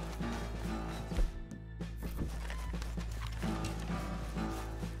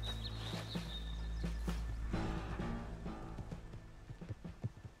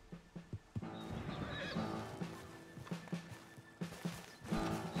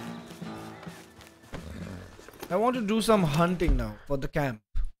 I want to do some hunting now for the camp.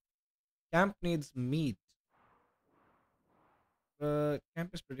 Camp needs meat.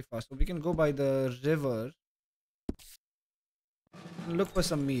 Camp is pretty far, so we can go by the river and look for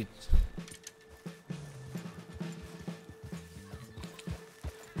some meat.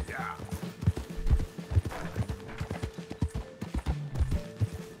 Yeah.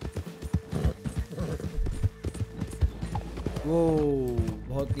 Whoa,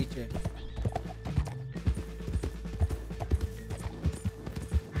 बहुत नीचे.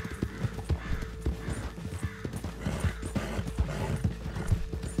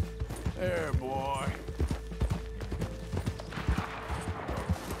 There, boy.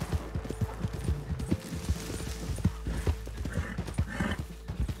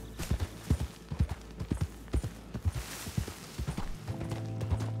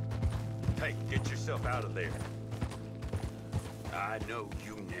 Hey, get yourself out of there. I know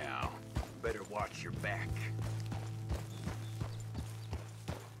you now. Better watch your back.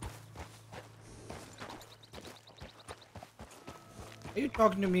 Are you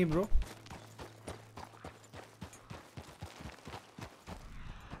talking to me, bro?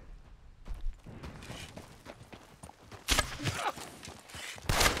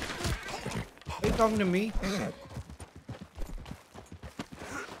 Are you talking to me?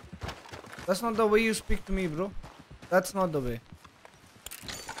 That's not the way you speak to me, bro. That's not the way.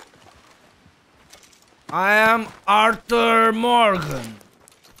 I am Arthur Morgan.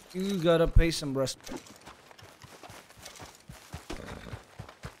 You gotta pay some respect.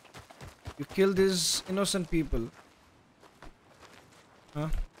 You killed these innocent people. Huh?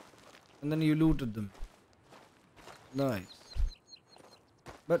 And then you looted them. Nice.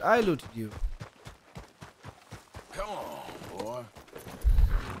 But I looted you. Come on, boy.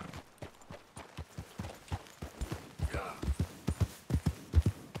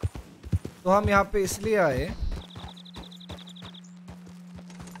 तो हम यहाँ पे इसलिए आए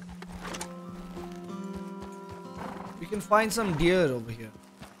we can find some deer over here.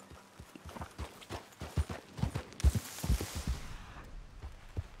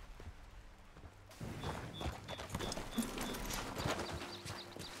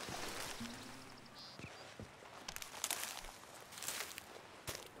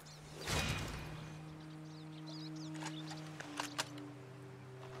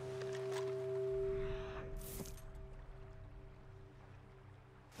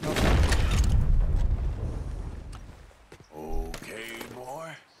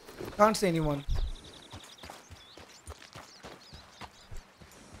 Can't see anyone.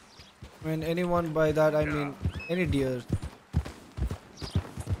 When anyone by that I mean any deer.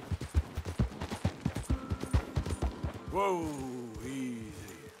 Whoa, easy.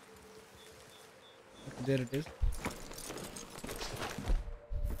 Okay, there it is.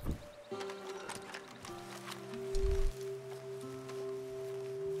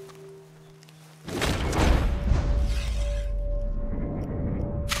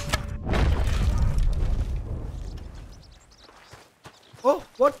 Oh,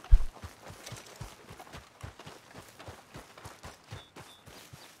 what?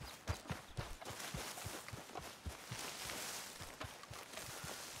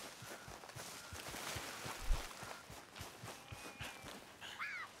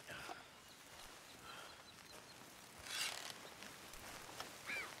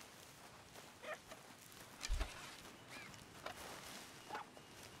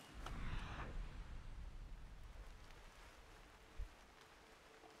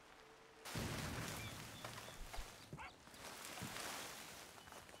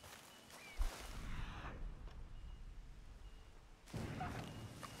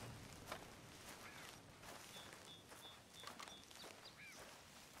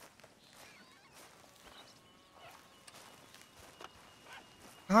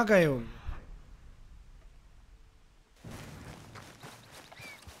 कहाँ गए होंगे?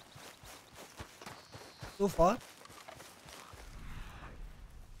 So far?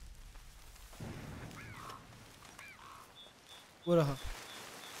 वो रहा.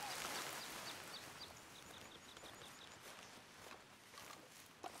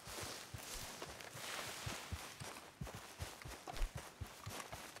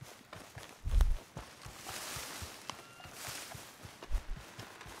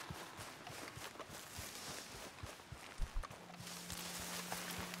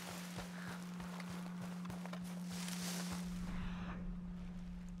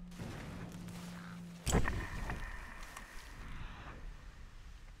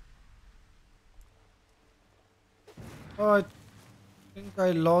 Oh, I think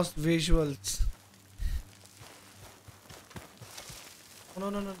I lost visuals. Oh, no,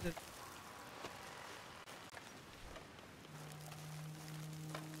 no, no.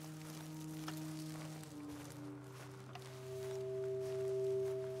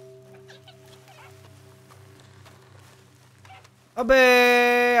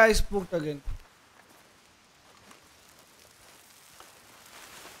 Abe, I spooked again.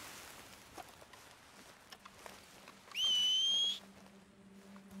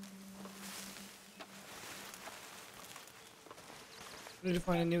 Need to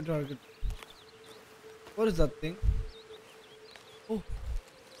find a new target. What is that thing? Oh,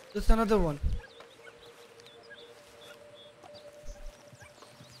 there's another one.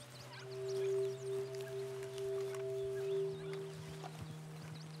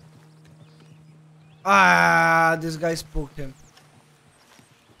 Ah, this guy spooked him.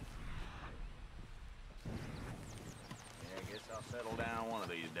 Yeah, I guess I'll settle down one of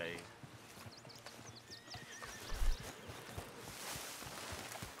these days.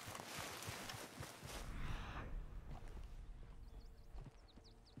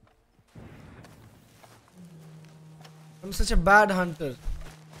 I'm such a bad hunter.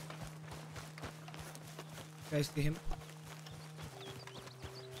 Guys, see him?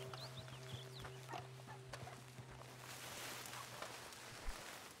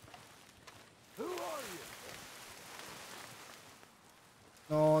 Who are you?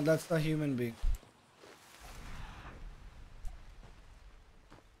 No, that's the human being.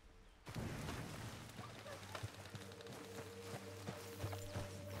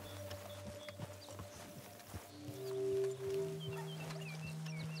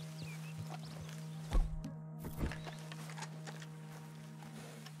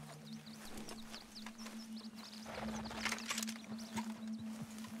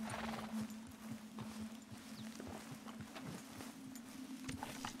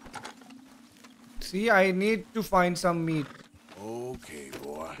 See, I need to find some meat. Okay,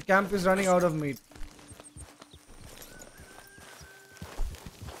 boy. The camp is running out of meat.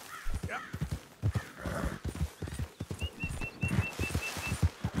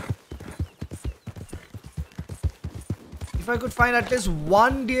 If I could find at least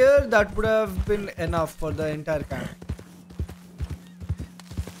one deer, that would have been enough for the entire camp.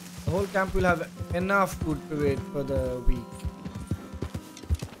 The whole camp will have enough food to eat for the week.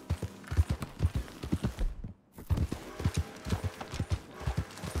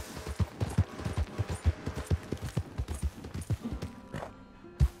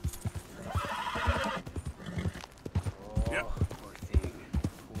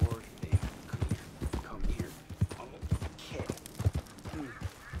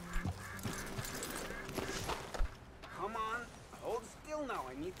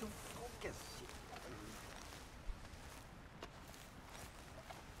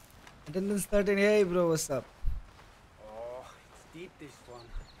 Attendance 13. Hey bro, what's up? Oh, it's deep this one.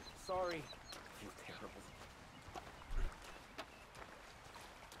 Sorry. I feel terrible.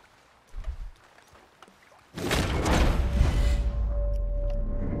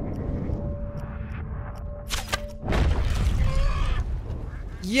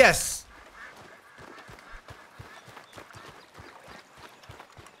 Yes!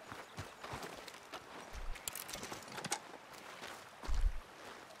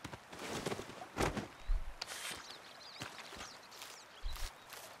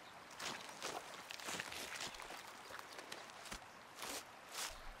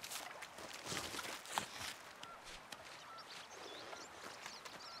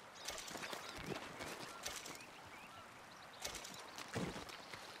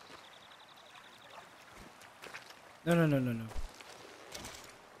 No, no, no, no, no.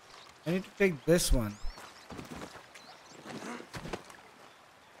 I need to take this one.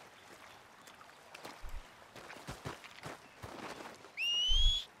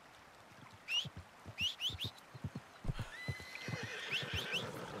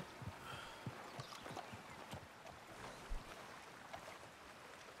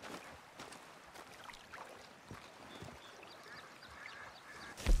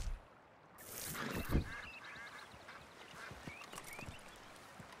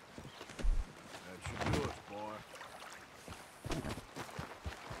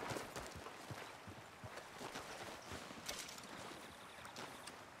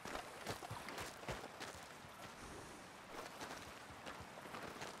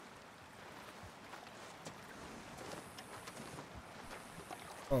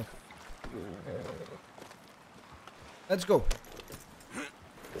 Oh. Let's go.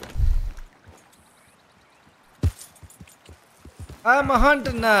 I'm a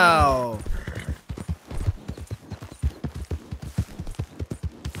hunter now.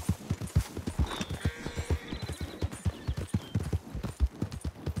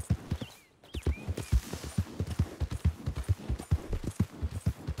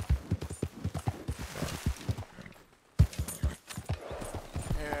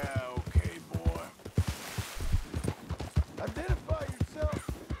 Yeah, okay, boy. Identify yourself.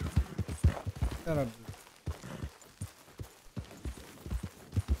 Shut up.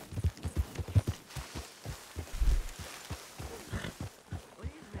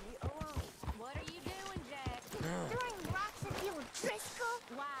 What are you doing, Jack? Throwing rocks at the O'Driscoll?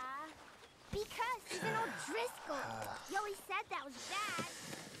 Why? Because he's an O'Driscoll. You always said that was bad.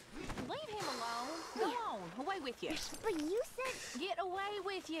 Leave him alone. Go on, away with you. But you said... Get away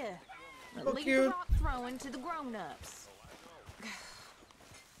with you. So Leave cute. the rock throwing to the grown-ups.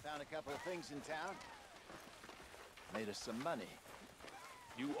 Found a couple of things in town. Made us some money.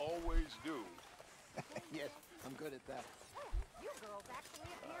 You always do. Yes, I'm good at that. You girls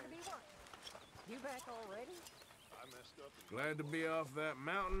actually appear to be working. You back already? I messed up. Glad to be off that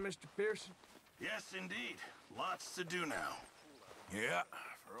mountain, Mr. Pearson? Yes, indeed. Lots to do now. Yeah,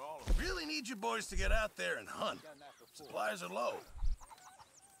 for all of Really need you boys to get out there and hunt. Supplies are low.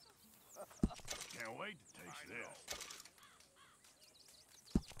 Can't wait to taste this.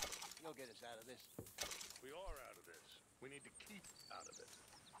 You'll get us out of this. We are out of this. We need to keep out of it.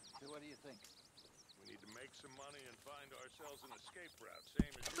 So what do you think? We need to make some money and find ourselves an escape route,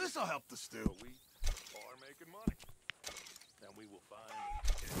 same as you. This'll help the stew. We are making money. Then we will find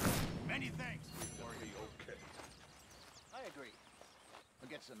Many thanks. We'll be okay. I agree. We'll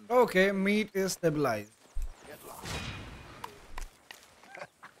get some... Okay, meat is stabilized. Get lost.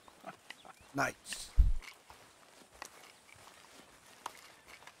 Nice.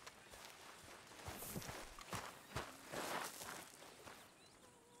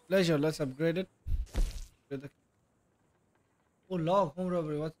 Pleasure, let's upgrade it. Oh, log, home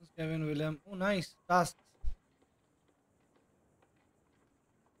robbery. What's this, Kevin, William? Oh, nice. Tasks.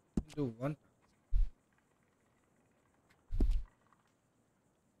 Do one.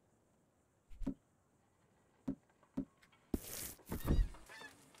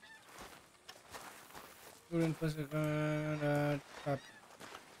 Student first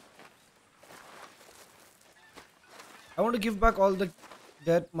I want to give back all the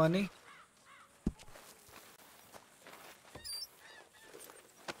debt money.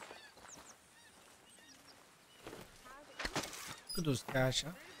 Look at those cash,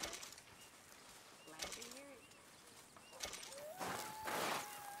 huh?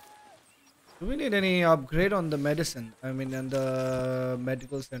 Do we need any upgrade on the medicine? I mean, on the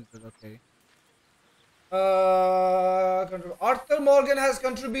medical center, okay. Arthur Morgan has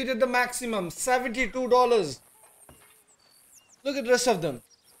contributed the maximum, $72. Look at the rest of them.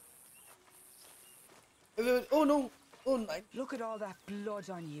 Oh no. Oh no. Look at all that blood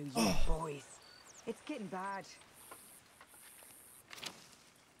on you, you boys. It's getting bad.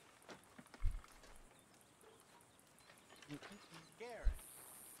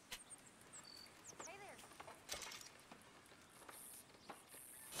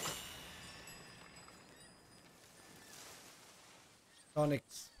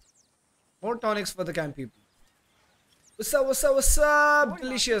 Tonics. More tonics for the camp people. What's up, what's up, what's up?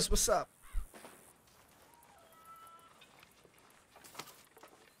 Delicious, what's up?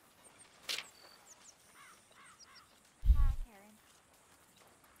 Hi, Karen.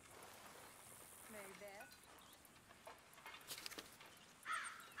 Mary Beth.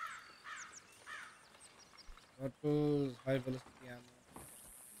 Autos, high velocity ammo.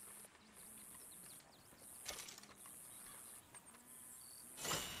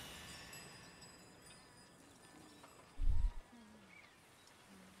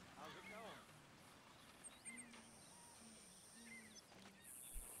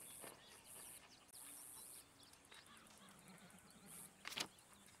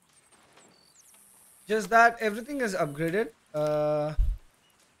 Just that everything is upgraded.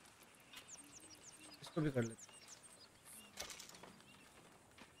 इसको भी कर लेते हैं.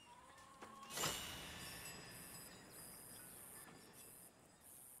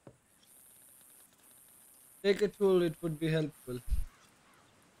 Take a tool, it would be helpful.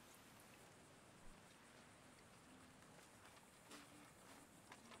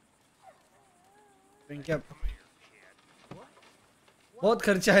 क्या बहुत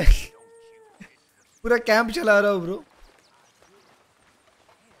खर्चा है पूरा कैंप चला रहा हूँ ब्रो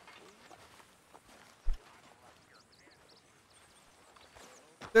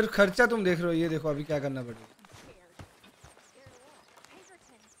सिर्फ खर्चा तुम देख रहे हो, ये देखो अभी क्या करना पड़ेगा.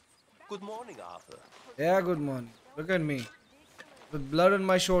 Good morning, Arthur. Yeah, good morning. Look at me, with blood on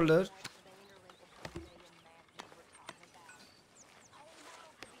my shoulder.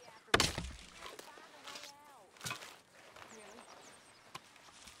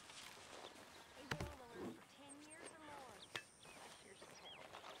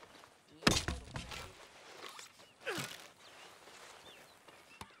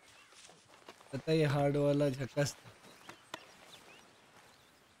 पता ये हार्ड वाला झक्कस था.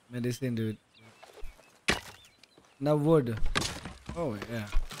 Medicine dude. Now wood. Oh yeah.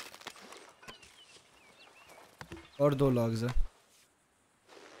 और 2 logs है.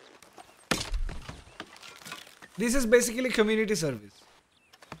 This is basically community service.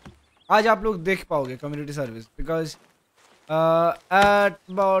 आज आप लोग देख पाओगे community service because at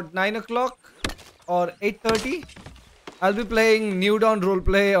about 9 o'clock or 8:30 I'll be playing New Dawn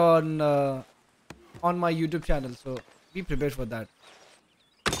roleplay on my YouTube channel, so be prepared for that.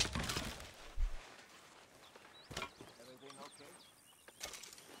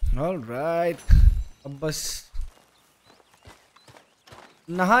 All right. अब बस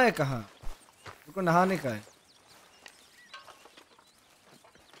नहाए कहाँ? उनको नहाने का है.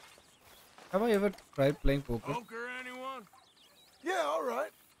 Have I ever tried playing poker? Poker, anyone? Yeah, all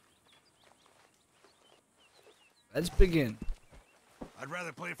right. Let's begin. I'd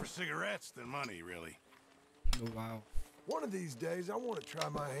rather play for cigarettes than money, really. Oh, wow. One of these days, I want to try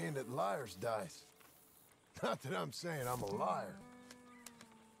my hand at liar's dice. Not that I'm saying I'm a liar.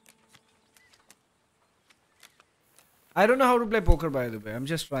 I don't know how to play poker, by the way. I'm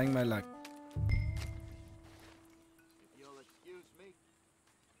just trying my luck. If you'll excuse me.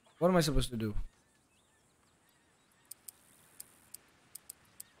 What am I supposed to do?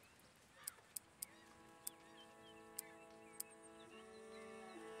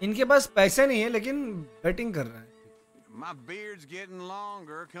 इनके पास पैसे नहीं है लेकिन batting कर रहा है. My beard's getting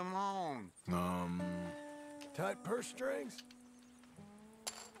longer. Come on. Tight purse strings?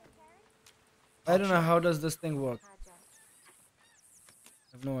 I don't know how does this thing work. I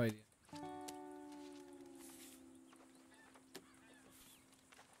have no idea.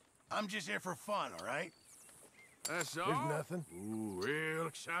 I'm just here for fun, all right? That's all? There's nothing. Ooh, real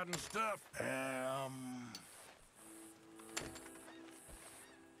exciting stuff.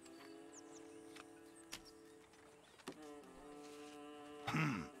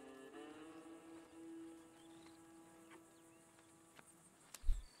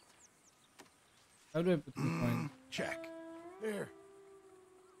 How do I put the coin? Check. Here.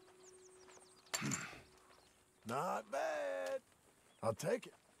 Not bad. I'll take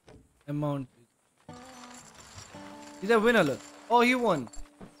it. Amount. Did I win a lot? Oh, he won.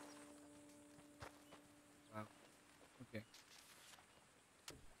 Wow. Okay.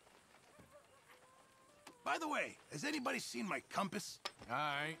 By the way, has anybody seen my compass?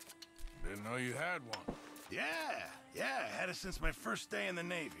 I ain't. Didn't know you had one. Yeah, I had it since my first day in the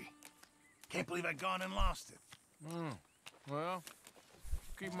Navy. Can't believe I'd gone and lost it. Well,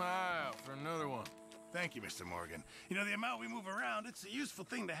 keep my eye out for another one. Thank you, Mr. Morgan. You know, the amount we move around, it's a useful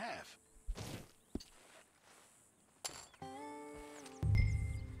thing to have.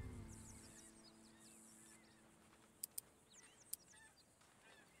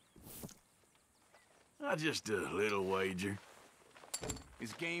 Just a little wager.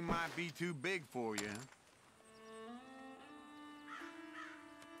 This game might be too big for you.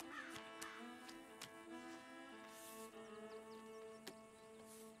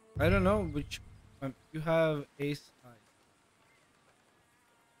 I don't know which. You have ace high.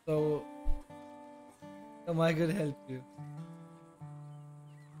 So, I could help you.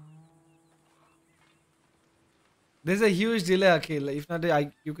 There's a huge delay, Akhil. If not,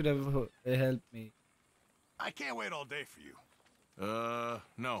 you could have helped me. I can't wait all day for you.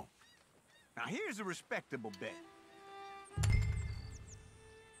 No. Now here's a respectable bet.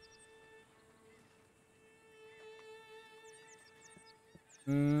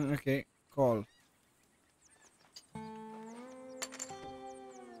 Okay. Call.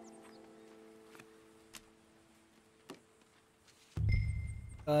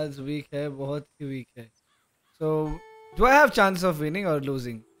 आज weak है, बहुत ही weak है. So, do I have chance of winning or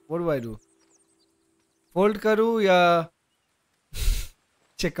losing? What do I do? Fold करूँ या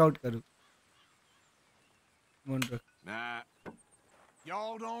check out करूँ? Nah.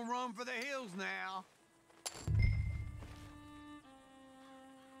 Y'all don't run for the hills now.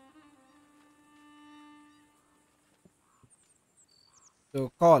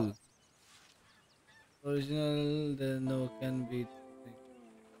 So call. Original, then no can be.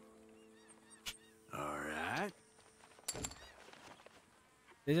 All right.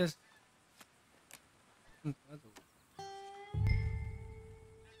 They just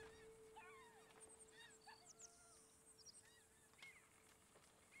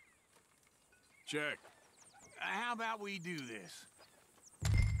Check. How about we do this?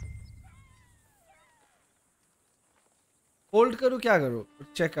 Hold करो क्या करो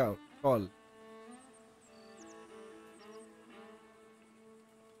check out call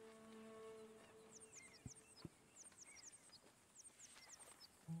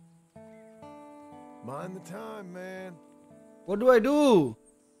Mind the time, man. What do I do?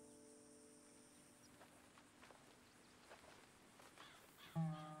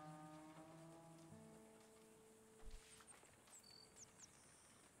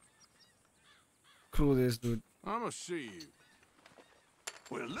 Screw this, dude. I'ma see you.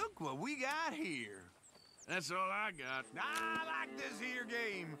 Well, look what we got here. That's all I got. I like this here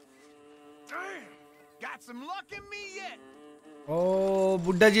game. Damn, got some luck in me yet. Oh,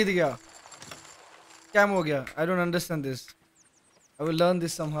 बुड्ढा जीत गया. Scam हो गया. I don't understand this. I will learn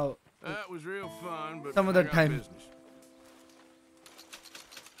this somehow. That was real fun, but some other time. Business.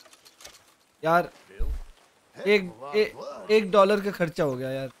 यार एक dollar का खर्चा हो गया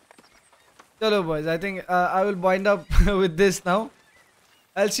यार. चलो boys, I think I will wind up with this now.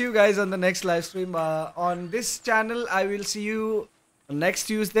 I'll see you guys on the next live stream. On this channel, I will see you next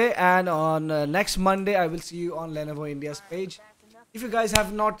Tuesday, and on next Monday, I will see you on Lenovo India's page. If you guys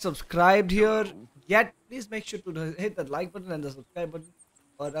have not subscribed here yet, please make sure to hit that like button and the subscribe button.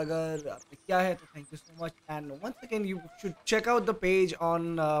 और अगर आपने किया है तो thank you so much. And once again, you should check out the page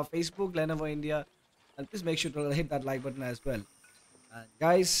on Facebook, Lenovo India, and please make sure to hit that like button as well.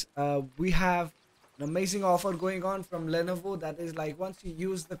 Guys, we have an amazing offer going on from Lenovo. That is like once you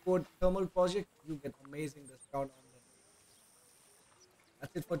use the code Thermal Projekt, you get amazing discount on Lenovo.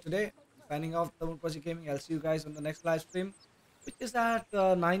 That's it for today. I'm signing off, Thermal Projekt Gaming. I'll see you guys on the next live stream, which is at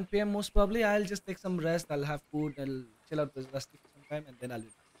 9 p.m. most probably. I'll just take some rest. I'll have food. I'll chill out with Rusty for some time, and then I'll be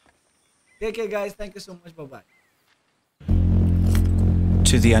back. Take care, guys. Thank you so much. Bye-bye.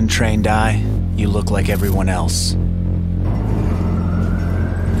 To the untrained eye, you look like everyone else.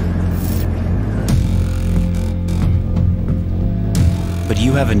 But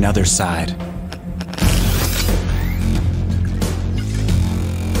you have another side.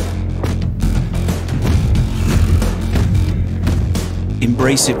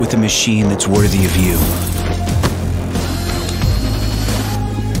 Embrace it with a machine that's worthy of you.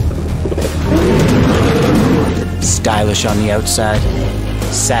 Stylish on the outside,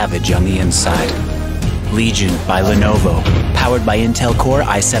 savage on the inside. Legion by Lenovo, powered by Intel Core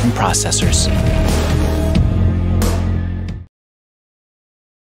i7 processors.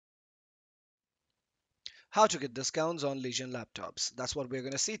 How to get discounts on Legion laptops. That's what we're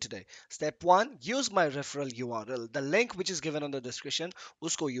going to see today. Step 1, use my referral URL. The link which is given on the description,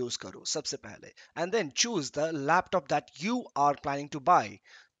 usko use karo, sabse pehle. And then choose the laptop that you are planning to buy.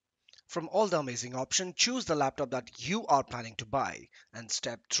 From all the amazing options, choose the laptop that you are planning to buy. And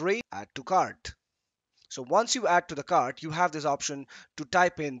step 3, add to cart. So once you add to the cart, you have this option to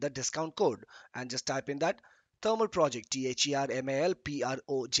type in the discount code. And just type in that Thermal Projekt, THERMAL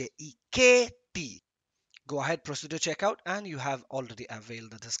PROJEKT. Go ahead, proceed to checkout, and you have already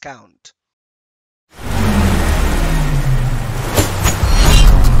availed the discount.